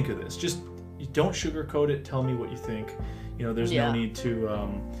 What do you think of this? Just don't sugarcoat it. Tell me what you think. There's no need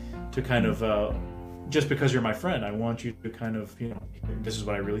to kind of, just because you're my friend, I want you to kind of, this is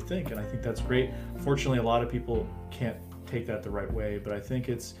what I really think. And I think that's great. Fortunately, a lot of people can't take that the right way, but I think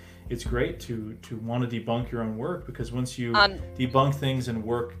it's great to want to debunk your own work, because once you debunk things and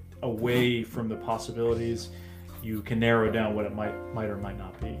work away from the possibilities, you can narrow down what it might or might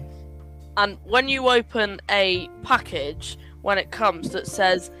not be. And when you open a package, when it comes, that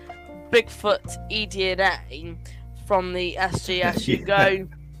says Bigfoot eDNA from the SGS, you go,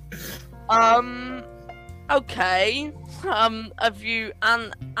 okay, have you,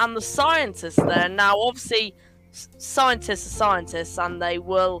 and the scientists there, now obviously scientists are scientists and they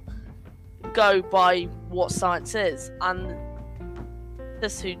will go by what science is, and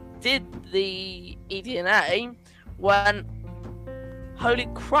this who did the eDNA went, holy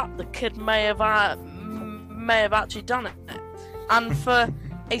crap, the kid may have actually done it. And for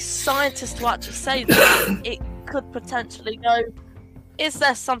a scientist to actually say that, it could potentially go, is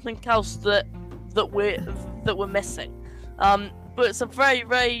there something else that we're missing? But it's a very,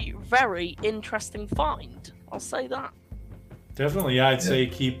 very, very interesting find. I'll say that. Definitely, yeah. I'd say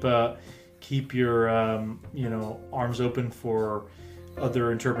keep your arms open for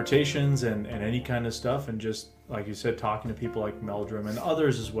other interpretations and any kind of stuff, and just like you said, talking to people like Meldrum and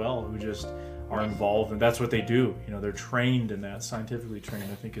others as well who just are involved, and that's what they do. They're trained in that, scientifically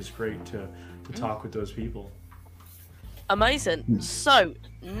trained. I think is great to talk with those people. Amazing. So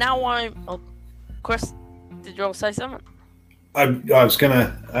now Chris, did you all say something? I was going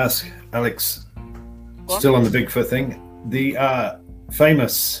to ask Alex, still on the Bigfoot thing, the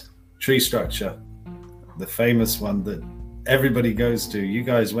famous tree structure, the famous one that everybody goes to. You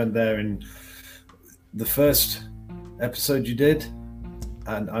guys went there in the first episode you did,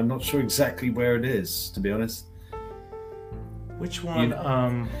 and I'm not sure exactly where it is, to be honest. Which one?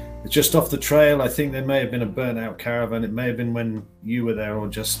 It's just off the trail. I think there may have been a burnt out caravan. It may have been when you were there or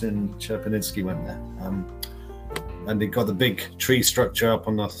Justin Cherpaninsky went there. And they got the big tree structure up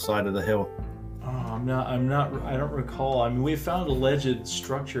on the side of the hill. I don't recall. I mean, we found alleged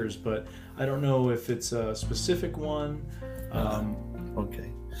structures, but I don't know if it's a specific one.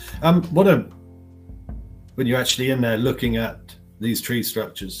 Okay. When you're actually in there looking at these tree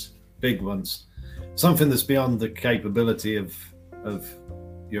structures, big ones, something that's beyond the capability of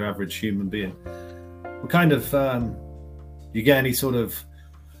your average human being, what kind of you get any sort of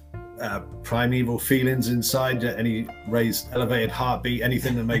primeval feelings inside, any raised elevated heartbeat,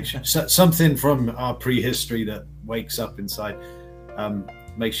 anything that makes you something from our prehistory that wakes up inside,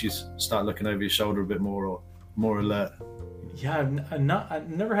 makes you start looking over your shoulder a bit more, or more alert? Yeah, I've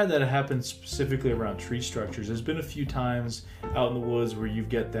never had that happen specifically around tree structures. There's been a few times out in the woods where you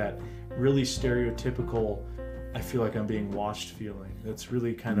get that really stereotypical I feel like I'm being watched feeling. That's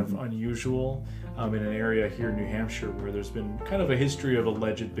really kind of unusual in an area here in New Hampshire where there's been kind of a history of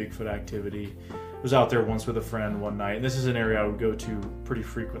alleged Bigfoot activity. I was out there once with a friend one night, and this is an area I would go to pretty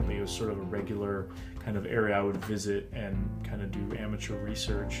frequently. It was sort of a regular kind of area I would visit and kind of do amateur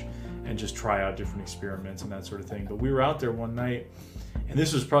research and just try out different experiments and that sort of thing. But we were out there one night, and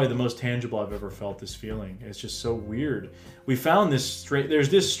this was probably the most tangible I've ever felt this feeling. It's just so weird. We found there's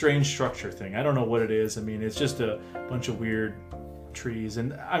this strange structure thing. I don't know what it is. I mean, it's just a bunch of weird trees,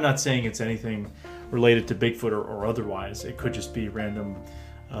 and I'm not saying it's anything related to Bigfoot or otherwise. It could just be random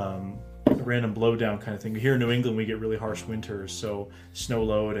blowdown kind of thing. Here in New England, we get really harsh winters, so snow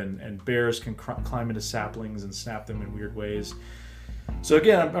load and bears can climb into saplings and snap them in weird ways. So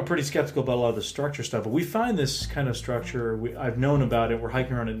again, I'm pretty skeptical about a lot of the structure stuff, but we find this kind of structure. I've known about it. We're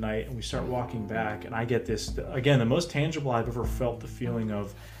hiking around at night, and we start walking back, and I get this, again, the most tangible I've ever felt, the feeling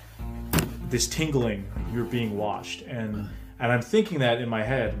of this tingling, you're being watched. And I'm thinking that in my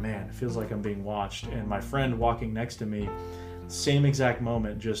head, man, it feels like I'm being watched. And my friend walking next to me, same exact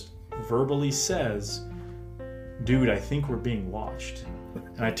moment, just verbally says, dude, I think we're being watched.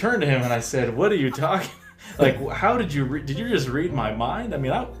 And I turned to him and I said, what are you talking like, how did you just read my mind? I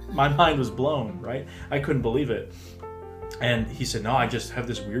mean, my mind was blown, right? I couldn't believe it. And he said, no, I just have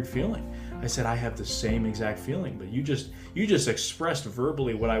this weird feeling. I said, I have the same exact feeling, but you just expressed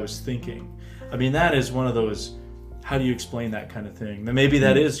verbally what I was thinking. I mean, that is one of those, how do you explain that kind of thing? Maybe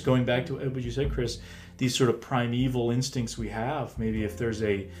that is going back to what you said, Chris, these sort of primeval instincts we have. Maybe if there's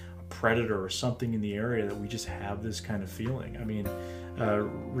a predator or something in the area that we just have this kind of feeling. I mean,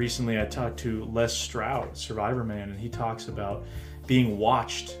 recently I talked to Les Stroud, Survivor Man, and he talks about being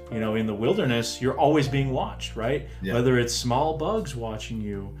watched. You know, in the wilderness, you're always being watched, right? Yeah. Whether it's small bugs watching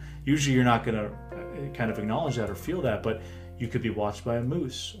you, usually you're not going to kind of acknowledge that or feel that, but you could be watched by a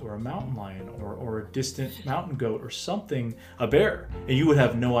moose or a mountain lion or a distant mountain goat or something, a bear, and you would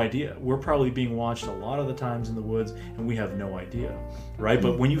have no idea. We're probably being watched a lot of the times in the woods, and we have no idea, right?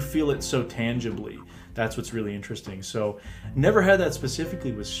 But when you feel it so tangibly, that's what's really interesting. So never had that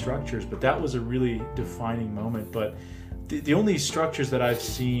specifically with structures, but that was a really defining moment. But the only structures that I've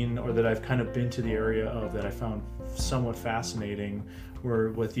seen or that I've kind of been to the area of that I found somewhat fascinating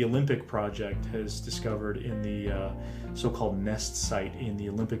were what the Olympic Project has discovered in the so-called Ness site in the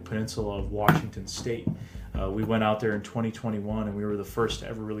Olympic Peninsula of Washington State. We went out there in 2021, and we were the first to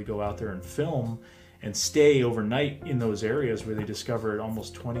ever really go out there and film and stay overnight in those areas where they discovered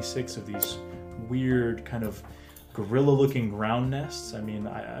almost 26 of these weird kind of gorilla-looking ground nests. I mean,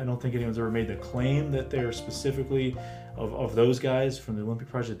 I don't think anyone's ever made the claim that they're specifically of those guys from the Olympic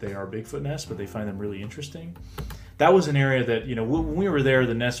Project, they are Bigfoot nests, but they find them really interesting. That was an area that, you know, when we were there,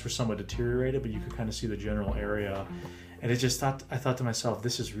 the nests were somewhat deteriorated, but you could kind of see the general area. And I thought to myself,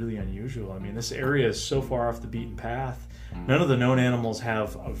 this is really unusual. I mean, this area is so far off the beaten path. None of the known animals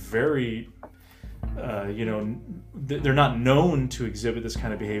have a very, they're not known to exhibit this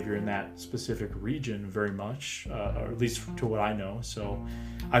kind of behavior in that specific region very much, or at least to what I know. So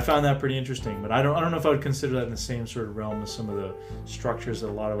I found that pretty interesting, but I don't know if I would consider that in the same sort of realm as some of the structures that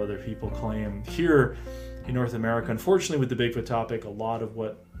a lot of other people claim. Here in North America, unfortunately, with the Bigfoot topic, a lot of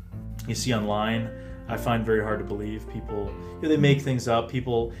what you see online I find very hard to believe. People, they make things up.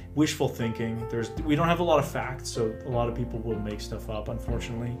 People, wishful thinking. We don't have a lot of facts, so a lot of people will make stuff up,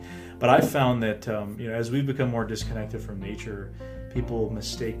 unfortunately. But I've found that as we've become more disconnected from nature, people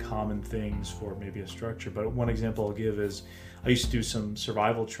mistake common things for maybe a structure. But one example I'll give is I used to do some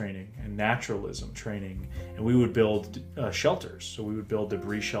survival training and naturalism training, and we would build shelters. So we would build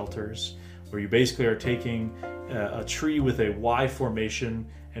debris shelters where you basically are taking a tree with a Y formation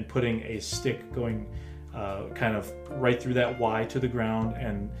and putting a stick going kind of right through that Y to the ground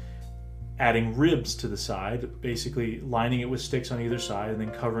and adding ribs to the side, basically lining it with sticks on either side and then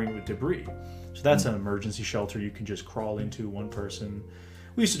covering it with debris. So that's an emergency shelter you can just crawl into, one person.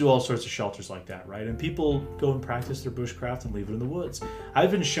 We used to do all sorts of shelters like that, right? And people go and practice their bushcraft and leave it in the woods.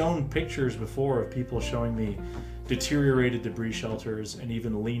 I've been shown pictures before of people showing me deteriorated debris shelters and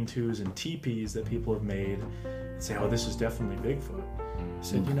even lean-tos and teepees that people have made and say, oh, this is definitely Bigfoot. I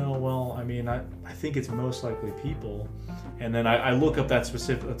said, I think it's most likely people. And then I look up that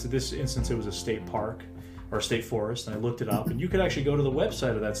specific, to this instance, it was a state park or a state forest, and I looked it up, and you could actually go to the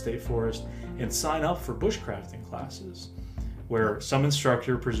website of that state forest and sign up for bushcrafting classes, where some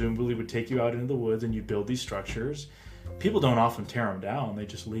instructor presumably would take you out into the woods and you build these structures. People don't often tear them down, they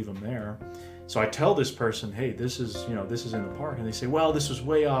just leave them there. So I tell this person, hey, this is in the park. And they say, well, this was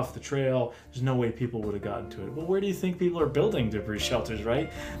way off the trail. There's no way people would have gotten to it. Well, where do you think people are building debris shelters, right?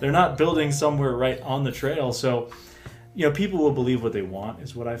 They're not building somewhere right on the trail. So, people will believe what they want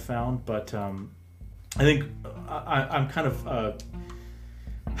is what I found. But I think I'm kind of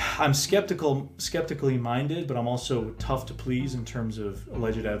I'm skeptically minded, but I'm also tough to please in terms of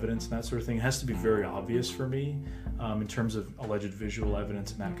alleged evidence and that sort of thing. It has to be very obvious for me in terms of alleged visual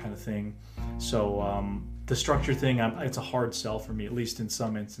evidence and that kind of thing. So the structure thing, it's a hard sell for me, at least in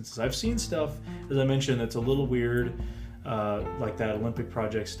some instances. I've seen stuff, as I mentioned, that's a little weird, like that Olympic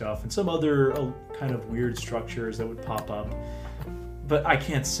Project stuff, and some other kind of weird structures that would pop up. But I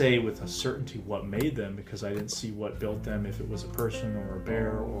can't say with a certainty what made them because I didn't see what built them, if it was a person or a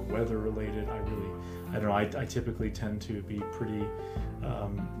bear or weather related. I don't know. I typically tend to be pretty,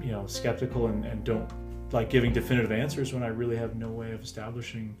 skeptical and don't like giving definitive answers when I really have no way of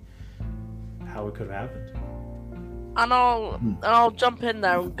establishing how it could have happened. And I'll jump in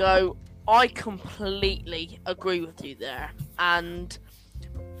there and go, I completely agree with you there. And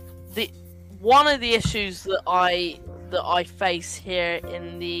one of the issues that I face here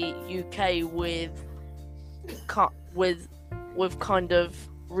in the UK with kind of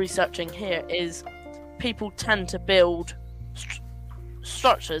researching here is people tend to build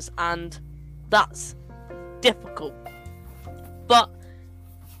structures, and that's difficult. But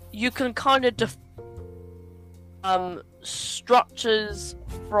you can kind of structures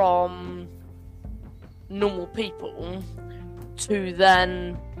from normal people to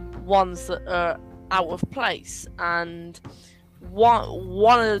then ones that are out of place. And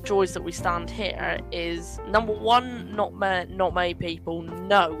one of the joys that we stand here is, number one, not many people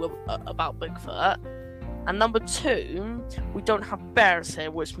know about Bigfoot, and number two, we don't have bears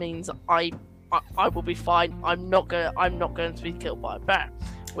here, which means I will be fine. I'm not going to be killed by a bear,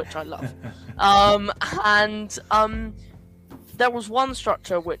 which I love. There was one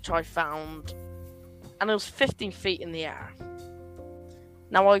structure which I found, and it was 15 feet in the air.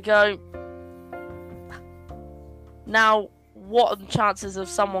 Now, what are the chances of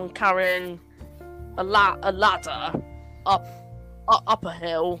someone carrying a ladder up a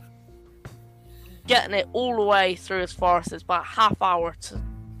hill, getting it all the way through as far as it's about half hour to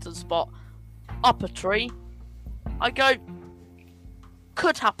the spot, up a tree? I go,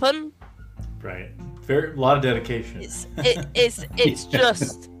 could happen. Right. A lot of dedication. It's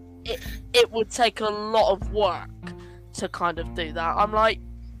just it would take a lot of work to kind of do that. I'm like,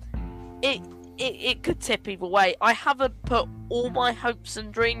 it could tip either way. I haven't put all my hopes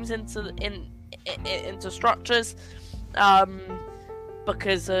and dreams into structures,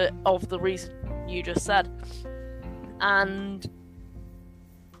 because of the reason you just said. But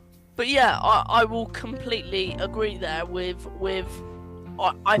yeah, I will completely agree there with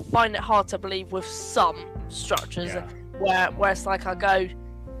I find it hard to believe with some structures where it's like I go,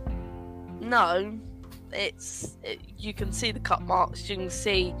 no, you can see the cut marks, you can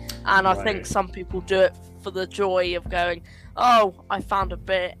see, and I think some people do it for the joy of going, oh, I found a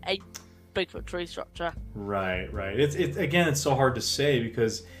Bigfoot tree structure. Right. It's so hard to say,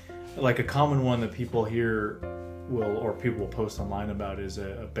 because like a common one that people hear people will post online about is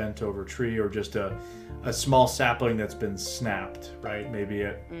a bent over tree, or just a small sapling that's been snapped, right? Maybe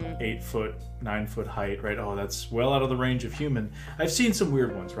at 8 foot, 9 foot height, right? Oh, that's well out of the range of human. I've seen some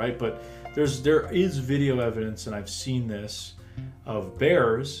weird ones, right? But there is video evidence, and I've seen this, of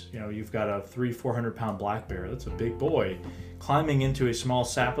bears. You've got a 300-400 pound black bear, that's a big boy, climbing into a small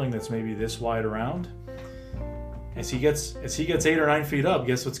sapling that's maybe this wide around. As he gets 8 or 9 feet up,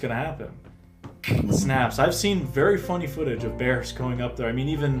 guess what's going to happen? It snaps. I've seen very funny footage of bears going up there. I mean,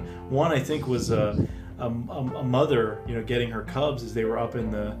 even one I think was a mother, getting her cubs as they were up in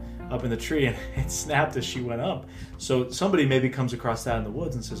the tree, and it snapped as she went up. So somebody maybe comes across that in the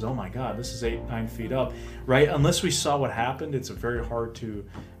woods and says, "Oh my God, this is 8-9 feet up," right? Unless we saw what happened, it's very hard to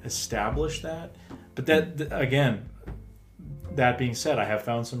establish that. But again, that being said, I have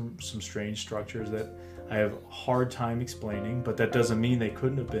found some strange structures that I have a hard time explaining, but that doesn't mean they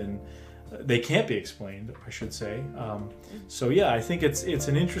couldn't have been. They can't be explained, I should say. So yeah, I think it's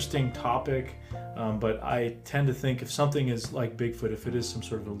an interesting topic, but I tend to think if something is like Bigfoot, if it is some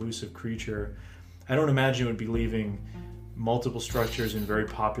sort of elusive creature, I don't imagine it would be leaving multiple structures in very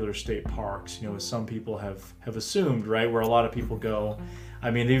popular state parks, as some people have assumed, right? Where a lot of people go.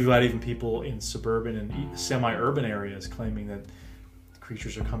 I mean, you've got even people in suburban and semi-urban areas claiming that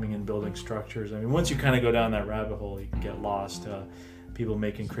creatures are coming in building structures. I mean, once you kind of go down that rabbit hole, you can get lost. People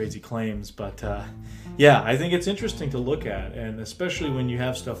making crazy claims, but yeah, I think it's interesting to look at, and especially when you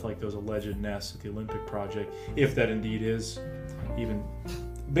have stuff like those alleged nests at the Olympic Project, if that indeed is even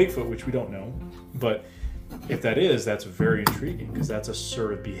Bigfoot, which we don't know, but if that is, that's very intriguing, because that's a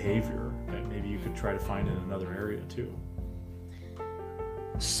sort of behavior that maybe you could try to find in another area too.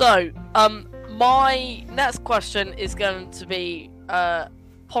 So, my next question is going to be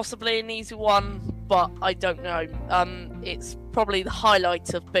possibly an easy one, but I don't know. It's probably the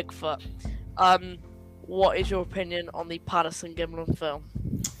highlight of Bigfoot. What is your opinion on the Patterson Gimlin film?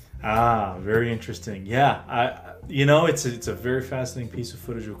 Very interesting. Yeah, it's a very fascinating piece of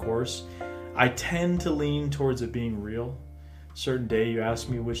footage, of course. I tend to lean towards it being real. Certain day, you ask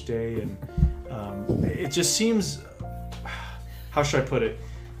me which day, and it just seems, how should I put it?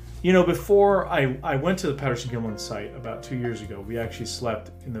 Before I went to the Patterson Gimlin site about 2 years ago, we actually slept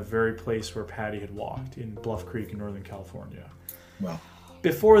in the very place where Patty had walked in Bluff Creek in Northern California. Wow.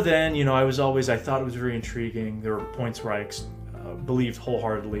 Before then, I thought it was very intriguing. There were points where I believed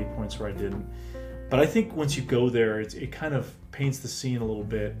wholeheartedly, points where I didn't. But I think once you go there, it kind of paints the scene a little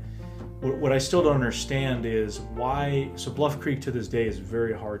bit. What I still don't understand is why. So Bluff Creek to this day is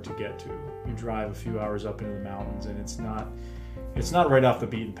very hard to get to. You drive a few hours up into the mountains, and it's not right off the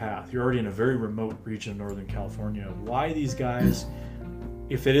beaten path. You're already in a very remote region of Northern California. Why these guys,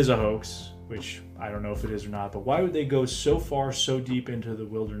 if it is a hoax, which I don't know if it is or not, but why would they go so far, so deep into the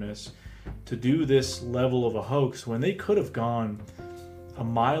wilderness to do this level of a hoax when they could have gone a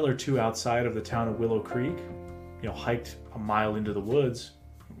mile or two outside of the town of Willow Creek, hiked a mile into the woods,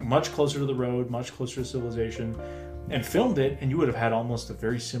 much closer to the road, much closer to civilization, and filmed it, and you would have had almost a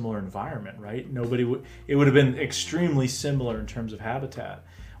very similar environment, right? It would have been extremely similar in terms of habitat.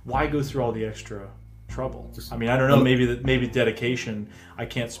 Why go through all the extra trouble? I mean, I don't know, maybe dedication. I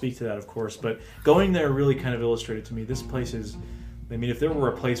can't speak to that, of course, but going there really kind of illustrated to me this place is, if there were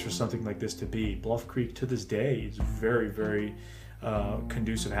a place for something like this to be, Bluff Creek to this day is very, very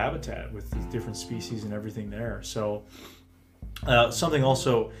conducive habitat with different species and everything there. So something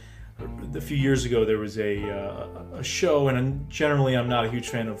also, a few years ago there was a show, and generally I'm not a huge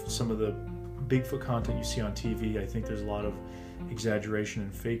fan of some of the Bigfoot content you see on TV. I think there's a lot of exaggeration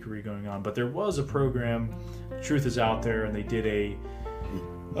and fakery going on, but there was a program, Truth Is Out There, and they did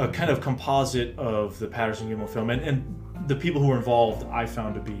a kind of composite of the Patterson Gimlin film, and the people who were involved I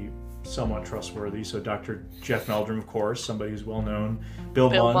found to be somewhat trustworthy. So Dr. Jeff Meldrum, of course, somebody who's well known, Bill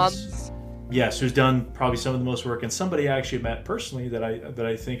Munns. Yes, who's done probably some of the most work, and somebody I actually met personally that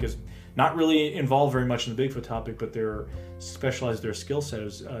I think is not really involved very much in the Bigfoot topic, but they're specialized, their skill set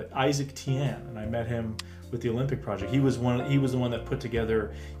is Isaac Tian, and I met him with the Olympic Project. He was the one that put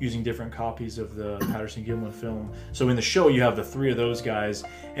together, using different copies of the Patterson Gimlin film. So in the show you have the three of those guys,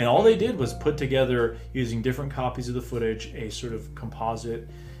 and all they did was put together, using different copies of the footage, a sort of composite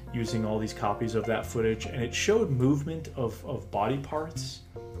using all these copies of that footage, and it showed movement of body parts.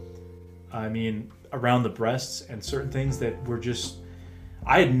 I mean, around the breasts and certain things that were just,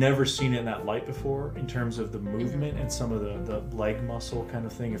 I had never seen it in that light before, in terms of the movement and some of the leg muscle kind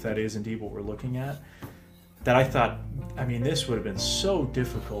of thing, if that is indeed what we're looking at, that I thought, this would have been so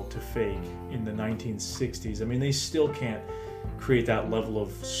difficult to fake in the 1960s. They still can't create that level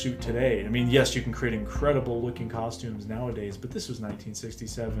of suit today. Yes, you can create incredible looking costumes nowadays, but this was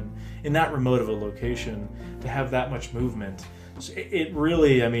 1967 in that remote of a location, to have that much movement. So it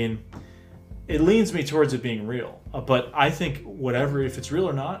really, it leans me towards it being real, but I think whatever, if it's real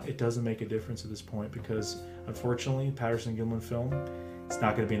or not, it doesn't make a difference at this point, because unfortunately, Patterson Gimlin film, it's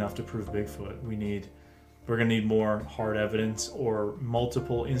not going to be enough to prove Bigfoot. We're going to need more hard evidence, or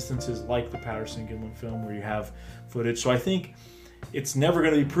multiple instances like the Patterson Gimlin film where you have footage. So I think it's never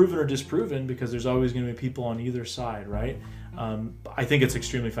going to be proven or disproven, because there's always going to be people on either side, right? I think it's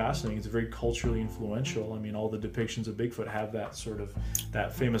extremely fascinating. It's very culturally influential. All the depictions of Bigfoot have that sort of,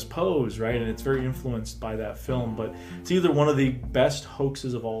 that famous pose, right? And it's very influenced by that film. But it's either one of the best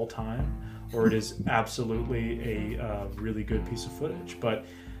hoaxes of all time, or it is absolutely a really good piece of footage. But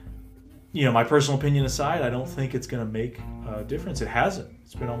my personal opinion aside, I don't think it's going to make a difference. It hasn't.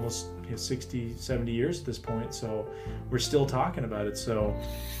 It's been almost 60, 70 years at this point, so we're still talking about it. So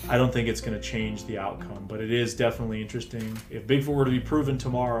I don't think it's going to change the outcome, but it is definitely interesting. If Bigfoot were to be proven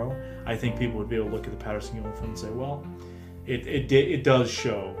tomorrow, I think people would be able to look at the Patterson Gimlin film and say, well, it does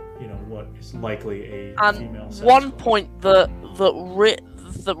show, what is likely a female sex. One point that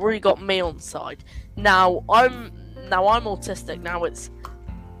really got me on side. Now I'm autistic. Now it's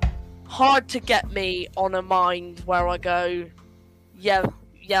hard to get me on a mind where I go, yeah,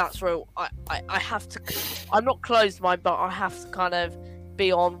 that's real. I have to, I'm not closed mind, but I have to kind of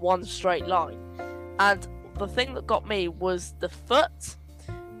be on one straight line. And the thing that got me was the foot.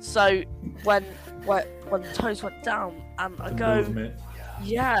 So when the toes went down, and I go, movement.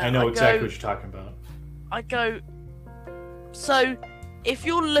 Yeah, I know exactly what you're talking about. I go, so if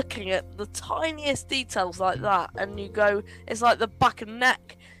you're looking at the tiniest details like that, and you go, it's like the back and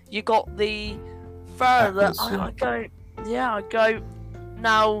neck. You got the fur that I go,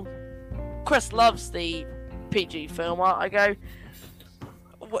 now Chris loves the PG film. I go,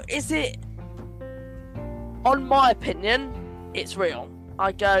 what is it? on my opinion, it's real.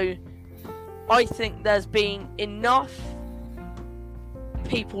 I think there's been enough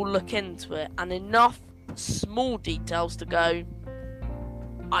people look into it and enough small details to go,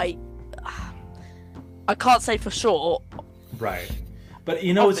 I can't say for sure. Right. But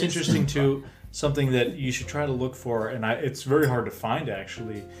you know what's Obviously. interesting too? Something that you should try to look for, and it's very hard to find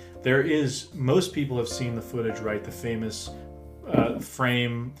actually. Most people have seen the footage, right? The famous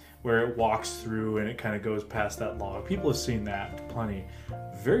frame where it walks through and it kind of goes past that log. People have seen that plenty.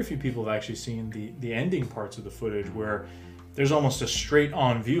 Very few people have actually seen the ending parts of the footage where there's almost a straight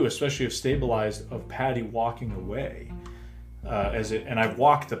on view, especially if stabilized, of Patty walking away. And I've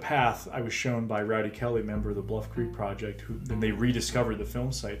walked the path I was shown by Rowdy Kelly, member of the Bluff Creek Project, who then they rediscovered the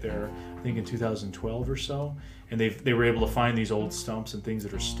film site there, I think in 2012 or so, and they were able to find these old stumps and things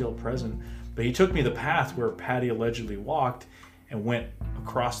that are still present. But he took me the path where Patty allegedly walked and went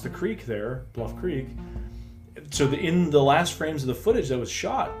across the creek there, Bluff Creek. So in the last frames of the footage that was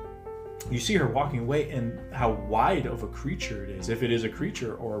shot, you see her walking away, and how wide of a creature it is, if it is a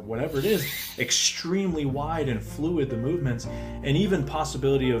creature or whatever it is, extremely wide and fluid, the movements, and even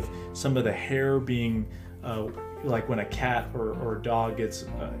possibility of some of the hair being like when a cat or dog gets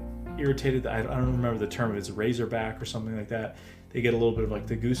irritated. I don't remember the term, if it's razorback or something like that. They get a little bit of like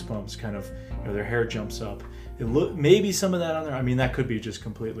the goosebumps, kind of, their hair jumps up. Maybe some of that on there. I mean, that could be just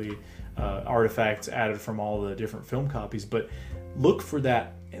completely artifacts added from all the different film copies, but look for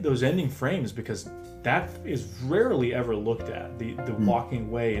those ending frames, because that is rarely ever looked at, the walking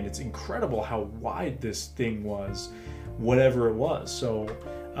away, and it's incredible how wide this thing was, whatever it was. So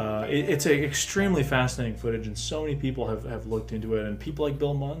it's an extremely fascinating footage, and so many people have looked into it, and people like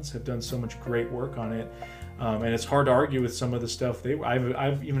Bill Munns have done so much great work on it, and it's hard to argue with some of the stuff.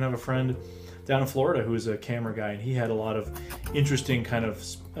 I've even have a friend down in Florida who is a camera guy, and he had a lot of interesting kind of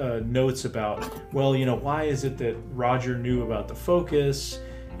notes about, well, why is it that Roger knew about the focus?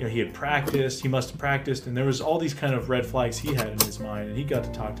 He had practiced, he must have practiced, and there was all these kind of red flags he had in his mind, and he got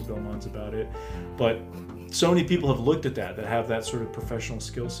to talk to Bill Munns about it. But so many people have looked at that have that sort of professional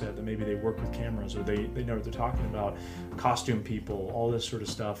skill set, that maybe they work with cameras, or they know what they're talking about, costume people, all this sort of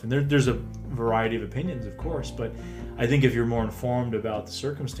stuff. And there's a variety of opinions, of course, but I think if you're more informed about the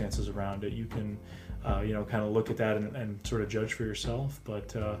circumstances around it, you can kind of look at that and sort of judge for yourself.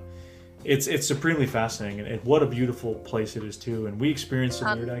 But it's supremely fascinating, and what a beautiful place it is too. And we experienced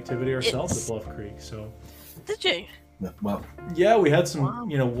some weird activity ourselves at Bluff Creek. So did you? Well, yeah, we had some,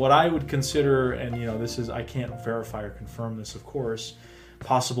 what I would consider, and this is, I can't verify or confirm this, of course,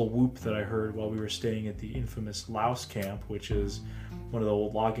 possible whoop that I heard while we were staying at the infamous Louse camp, which is one of the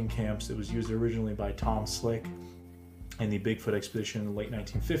old logging camps that was used originally by Tom Slick in the Bigfoot expedition in the late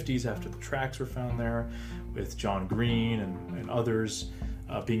 1950s, after the tracks were found there, with John Green and others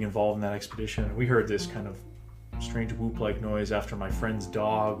being involved in that expedition. And we heard this kind of strange whoop-like noise after my friend's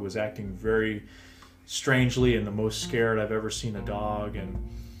dog was acting very strangely, and the most scared I've ever seen a dog. And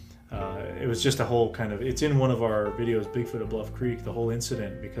it was just a whole kind of, it's in one of our videos, Bigfoot at Bluff Creek, the whole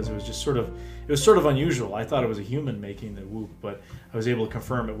incident, because it was just sort of unusual. I thought it was a human making the whoop, but I was able to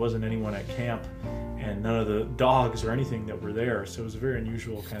confirm it wasn't anyone at camp, and none of the dogs or anything that were there. So it was a very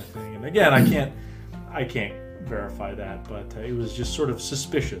unusual kind of thing. And again, I can't verify that, but it was just sort of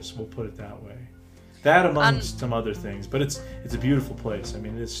suspicious, we'll put it that way. That amongst some other things, but it's a beautiful place. I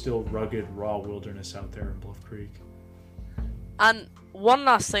mean, it's still rugged, raw wilderness out there in Bluff Creek. And one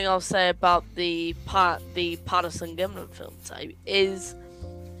last thing I'll say about the Patterson Gimlin film tape is,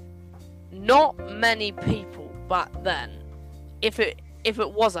 not many people back then, if it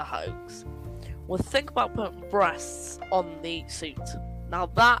was a hoax, would think about putting breasts on the suit. Now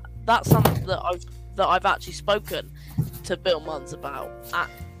that's something that I've actually spoken to Bill Munns about,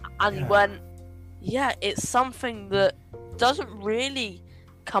 and he went, yeah, it's something that doesn't really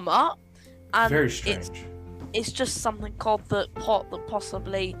come up, and very strange. It's just something called the pot that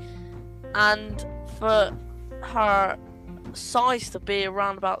possibly, and for her size to be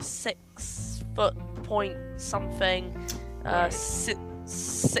around about 6 foot point something,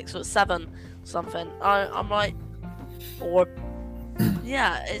 6'7" something. I'm like, or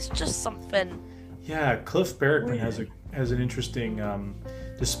yeah, it's just something. Yeah, Cliff Barrickman has an interesting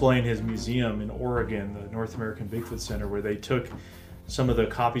display in his museum in Oregon, the North American Bigfoot Center, where they took some of the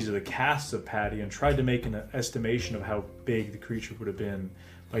copies of the casts of Patty and tried to make an estimation of how big the creature would have been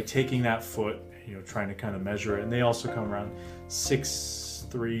by taking that foot, trying to kind of measure it. And they also come around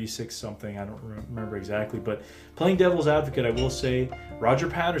 6'3", 6 something, I don't remember exactly. But playing devil's advocate, I will say Roger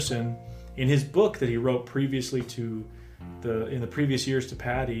Patterson, in his book that he wrote previously in the previous years to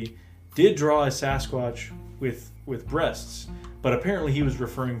Patty, did draw a Sasquatch with breasts. But apparently he was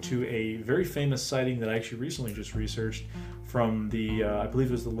referring to a very famous sighting that I actually recently just researched from the, I believe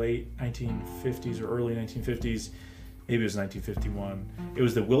it was the late 1950s or early 1950s, maybe it was 1951. It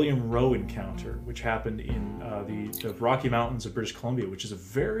was the William Rowe encounter, which happened in the Rocky Mountains of British Columbia, which is a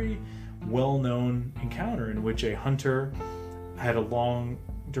very well-known encounter in which a hunter had a long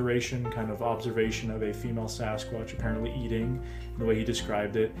duration kind of observation of a female Sasquatch apparently eating, the way he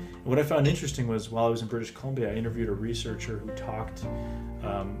described it. And what I found interesting was, while I was in British Columbia, I interviewed a researcher who talked,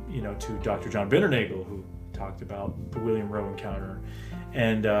 to Dr. John Bindernagel, who talked about the William Rowe encounter,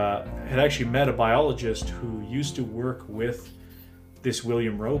 and had actually met a biologist who used to work with this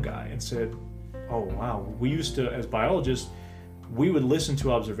William Rowe guy, and said, oh wow, we used to, as biologists, we would listen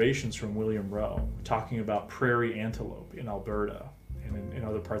to observations from William Rowe talking about prairie antelope in Alberta and in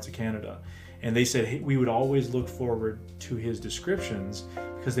other parts of Canada. And they said, hey, we would always look forward to his descriptions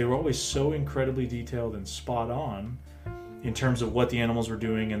because they were always so incredibly detailed and spot on in terms of what the animals were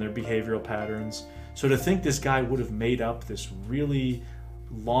doing and their behavioral patterns. So to think this guy would have made up this really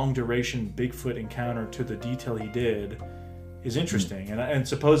long duration Bigfoot encounter to the detail he did is interesting. And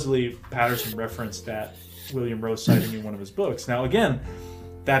supposedly Patterson referenced that William Rowe sighting in one of his books. Now again,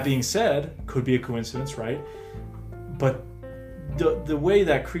 that being said, could be a coincidence, right? But the way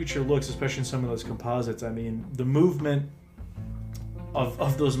that creature looks, especially in some of those composites, I mean, the movement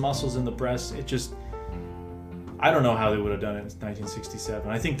of those muscles in the breast, it just, I don't know how they would have done it in 1967.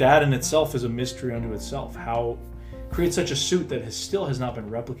 I think that in itself is a mystery unto itself. How create such a suit that still has not been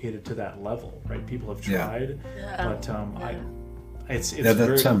replicated to that level, right? People have tried, but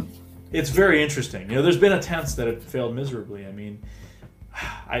it's very interesting. You know, there's been attempts that have failed miserably. I mean,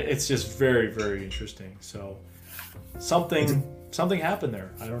 it's just very, very interesting. So something happened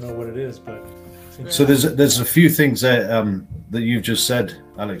there. I don't know what it is, but so there's a few things that you've just said,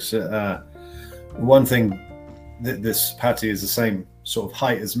 Alex. One thing, this Patty is the same sort of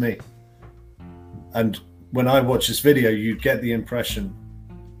height as me, and when I watch this video, you get the impression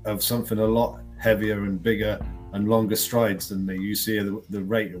of something a lot heavier and bigger and longer strides than me. You see the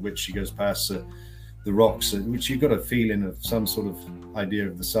rate at which she goes past the rocks, which you've got a feeling of some sort of idea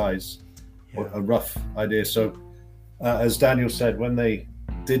of the size, or a rough idea. So as Daniel said, when they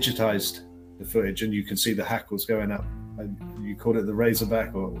digitized the footage and you can see the hackles going up, you called it the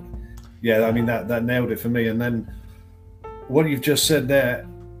razorback, or I mean that nailed it for me. And then what you've just said there,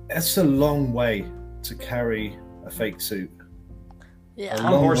 that's a long way to carry a fake suit.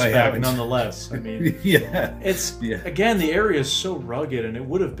 On horseback, nonetheless. I mean, again, the area is so rugged, and it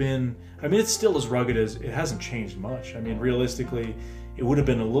would have been, I mean, it's still as rugged as, it hasn't changed much. I mean, realistically, it would have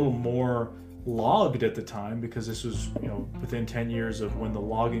been a little more logged at the time, because this was, within 10 years of when the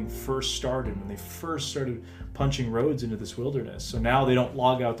logging first started, when they first started punching roads into this wilderness. So now they don't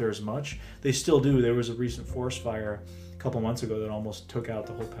log out there as much. They still do. There was a recent forest fire a couple months ago that almost took out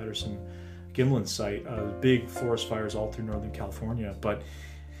the whole Patterson Gimlin site, big forest fires all through Northern California. But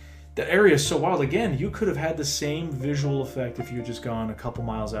the area is so wild. Again, you could have had the same visual effect if you had just gone a couple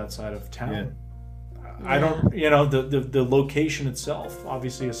miles outside of town. I don't, the location itself,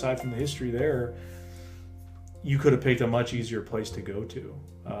 obviously, aside from the history there, you could have picked a much easier place to go to.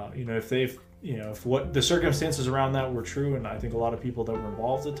 If what the circumstances around that were true, and I think a lot of people that were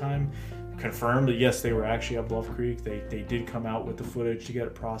involved at the time confirmed that yes, they were actually at Bluff Creek. They did come out with the footage to get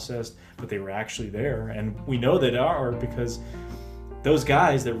it processed, but they were actually there, and we know they are because those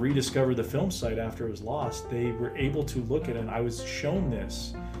guys that rediscovered the film site after it was lost, they were able to look at it, and I was shown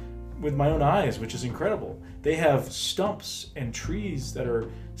this with my own eyes, which is incredible. They have stumps and trees that are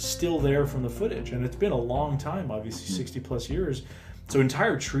still there from the footage, and it's been a long time, obviously 60 plus years. So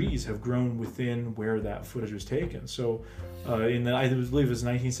entire trees have grown within where that footage was taken. So I believe it was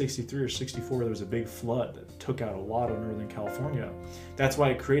 1963 or 64, there was a big flood that took out a lot of Northern California. That's why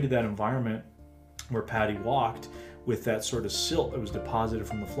it created that environment where Patty walked with that sort of silt that was deposited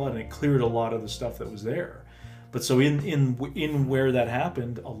from the flood, and it cleared a lot of the stuff that was there. But so in where that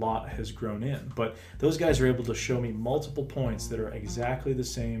happened, a lot has grown in. But those guys are able to show me multiple points that are exactly the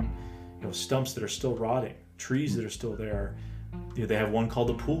same, stumps that are still rotting, trees that are still there. They have one called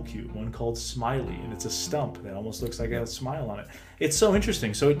the pool cue, one called Smiley, and it's a stump that almost looks like it has a smile on it. It's so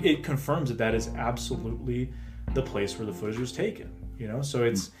interesting. So it confirms that is absolutely the place where the footage was taken. So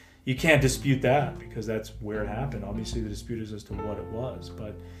it's, you can't dispute that because that's where it happened. Obviously, the dispute is as to what it was,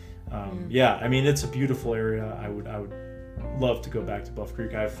 but I mean, it's a beautiful area. I would love to go back to Bluff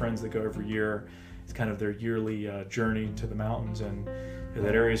Creek. I have friends that go every year. It's kind of their yearly journey to the mountains, and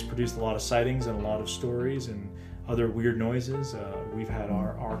that area has produced a lot of sightings and a lot of stories and other weird noises. We've had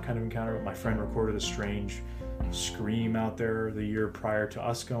our kind of encounter. My friend recorded a strange scream out there the year prior to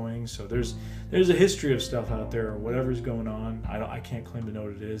us going. So there's a history of stuff out there, whatever's going on. I can't claim to know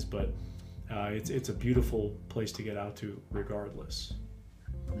what it is, but it's a beautiful place to get out to regardless.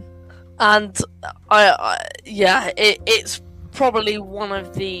 And it's probably one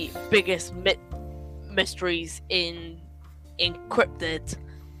of the biggest mysteries in cryptid,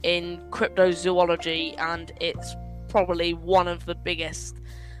 in cryptozoology, and it's probably one of the biggest.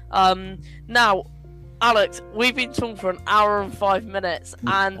 Now, Alex, we've been talking for an hour and 5 minutes,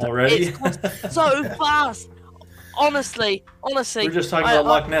 and already? It's gone so fast. Honestly, we're just talking about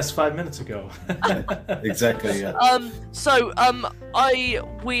Loch Ness 5 minutes ago. Exactly. Yeah.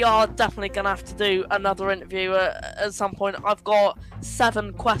 We are definitely gonna have to do another interview at some point. I've got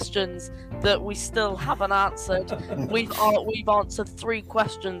 7 questions that we still haven't answered. We've answered 3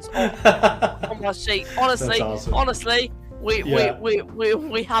 questions on my sheet. Honestly, awesome.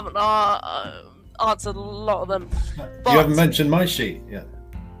 we haven't answered a lot of them. But You haven't mentioned my sheet yet.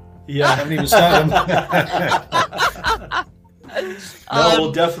 Yeah. I haven't even started. No,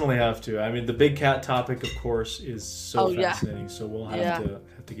 we'll definitely have to. I mean, the big cat topic, of course, is so fascinating. So we'll have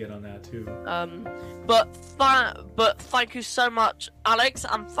to get on that too. But thank you so much, Alex,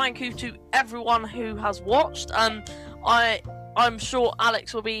 and thank you to everyone who has watched. I'm sure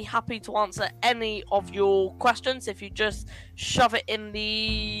Alex will be happy to answer any of your questions if you just shove it in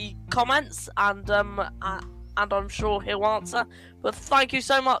the comments, and I'm sure he'll answer. But thank you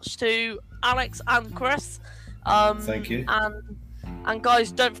so much to Alex and Chris. Thank you. And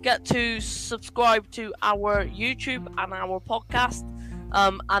guys, don't forget to subscribe to our YouTube and our podcast.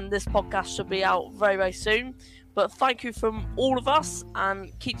 And this podcast should be out very, very soon. But thank you from all of us,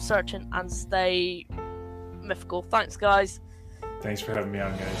 and keep searching and stay mythical. Thanks, guys. Thanks for having me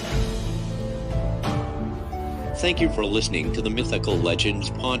on, guys. Thank you for listening to the Mythical Legends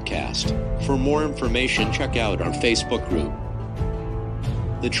podcast. For more information, check out our Facebook group.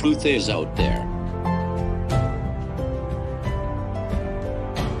 The truth is out there.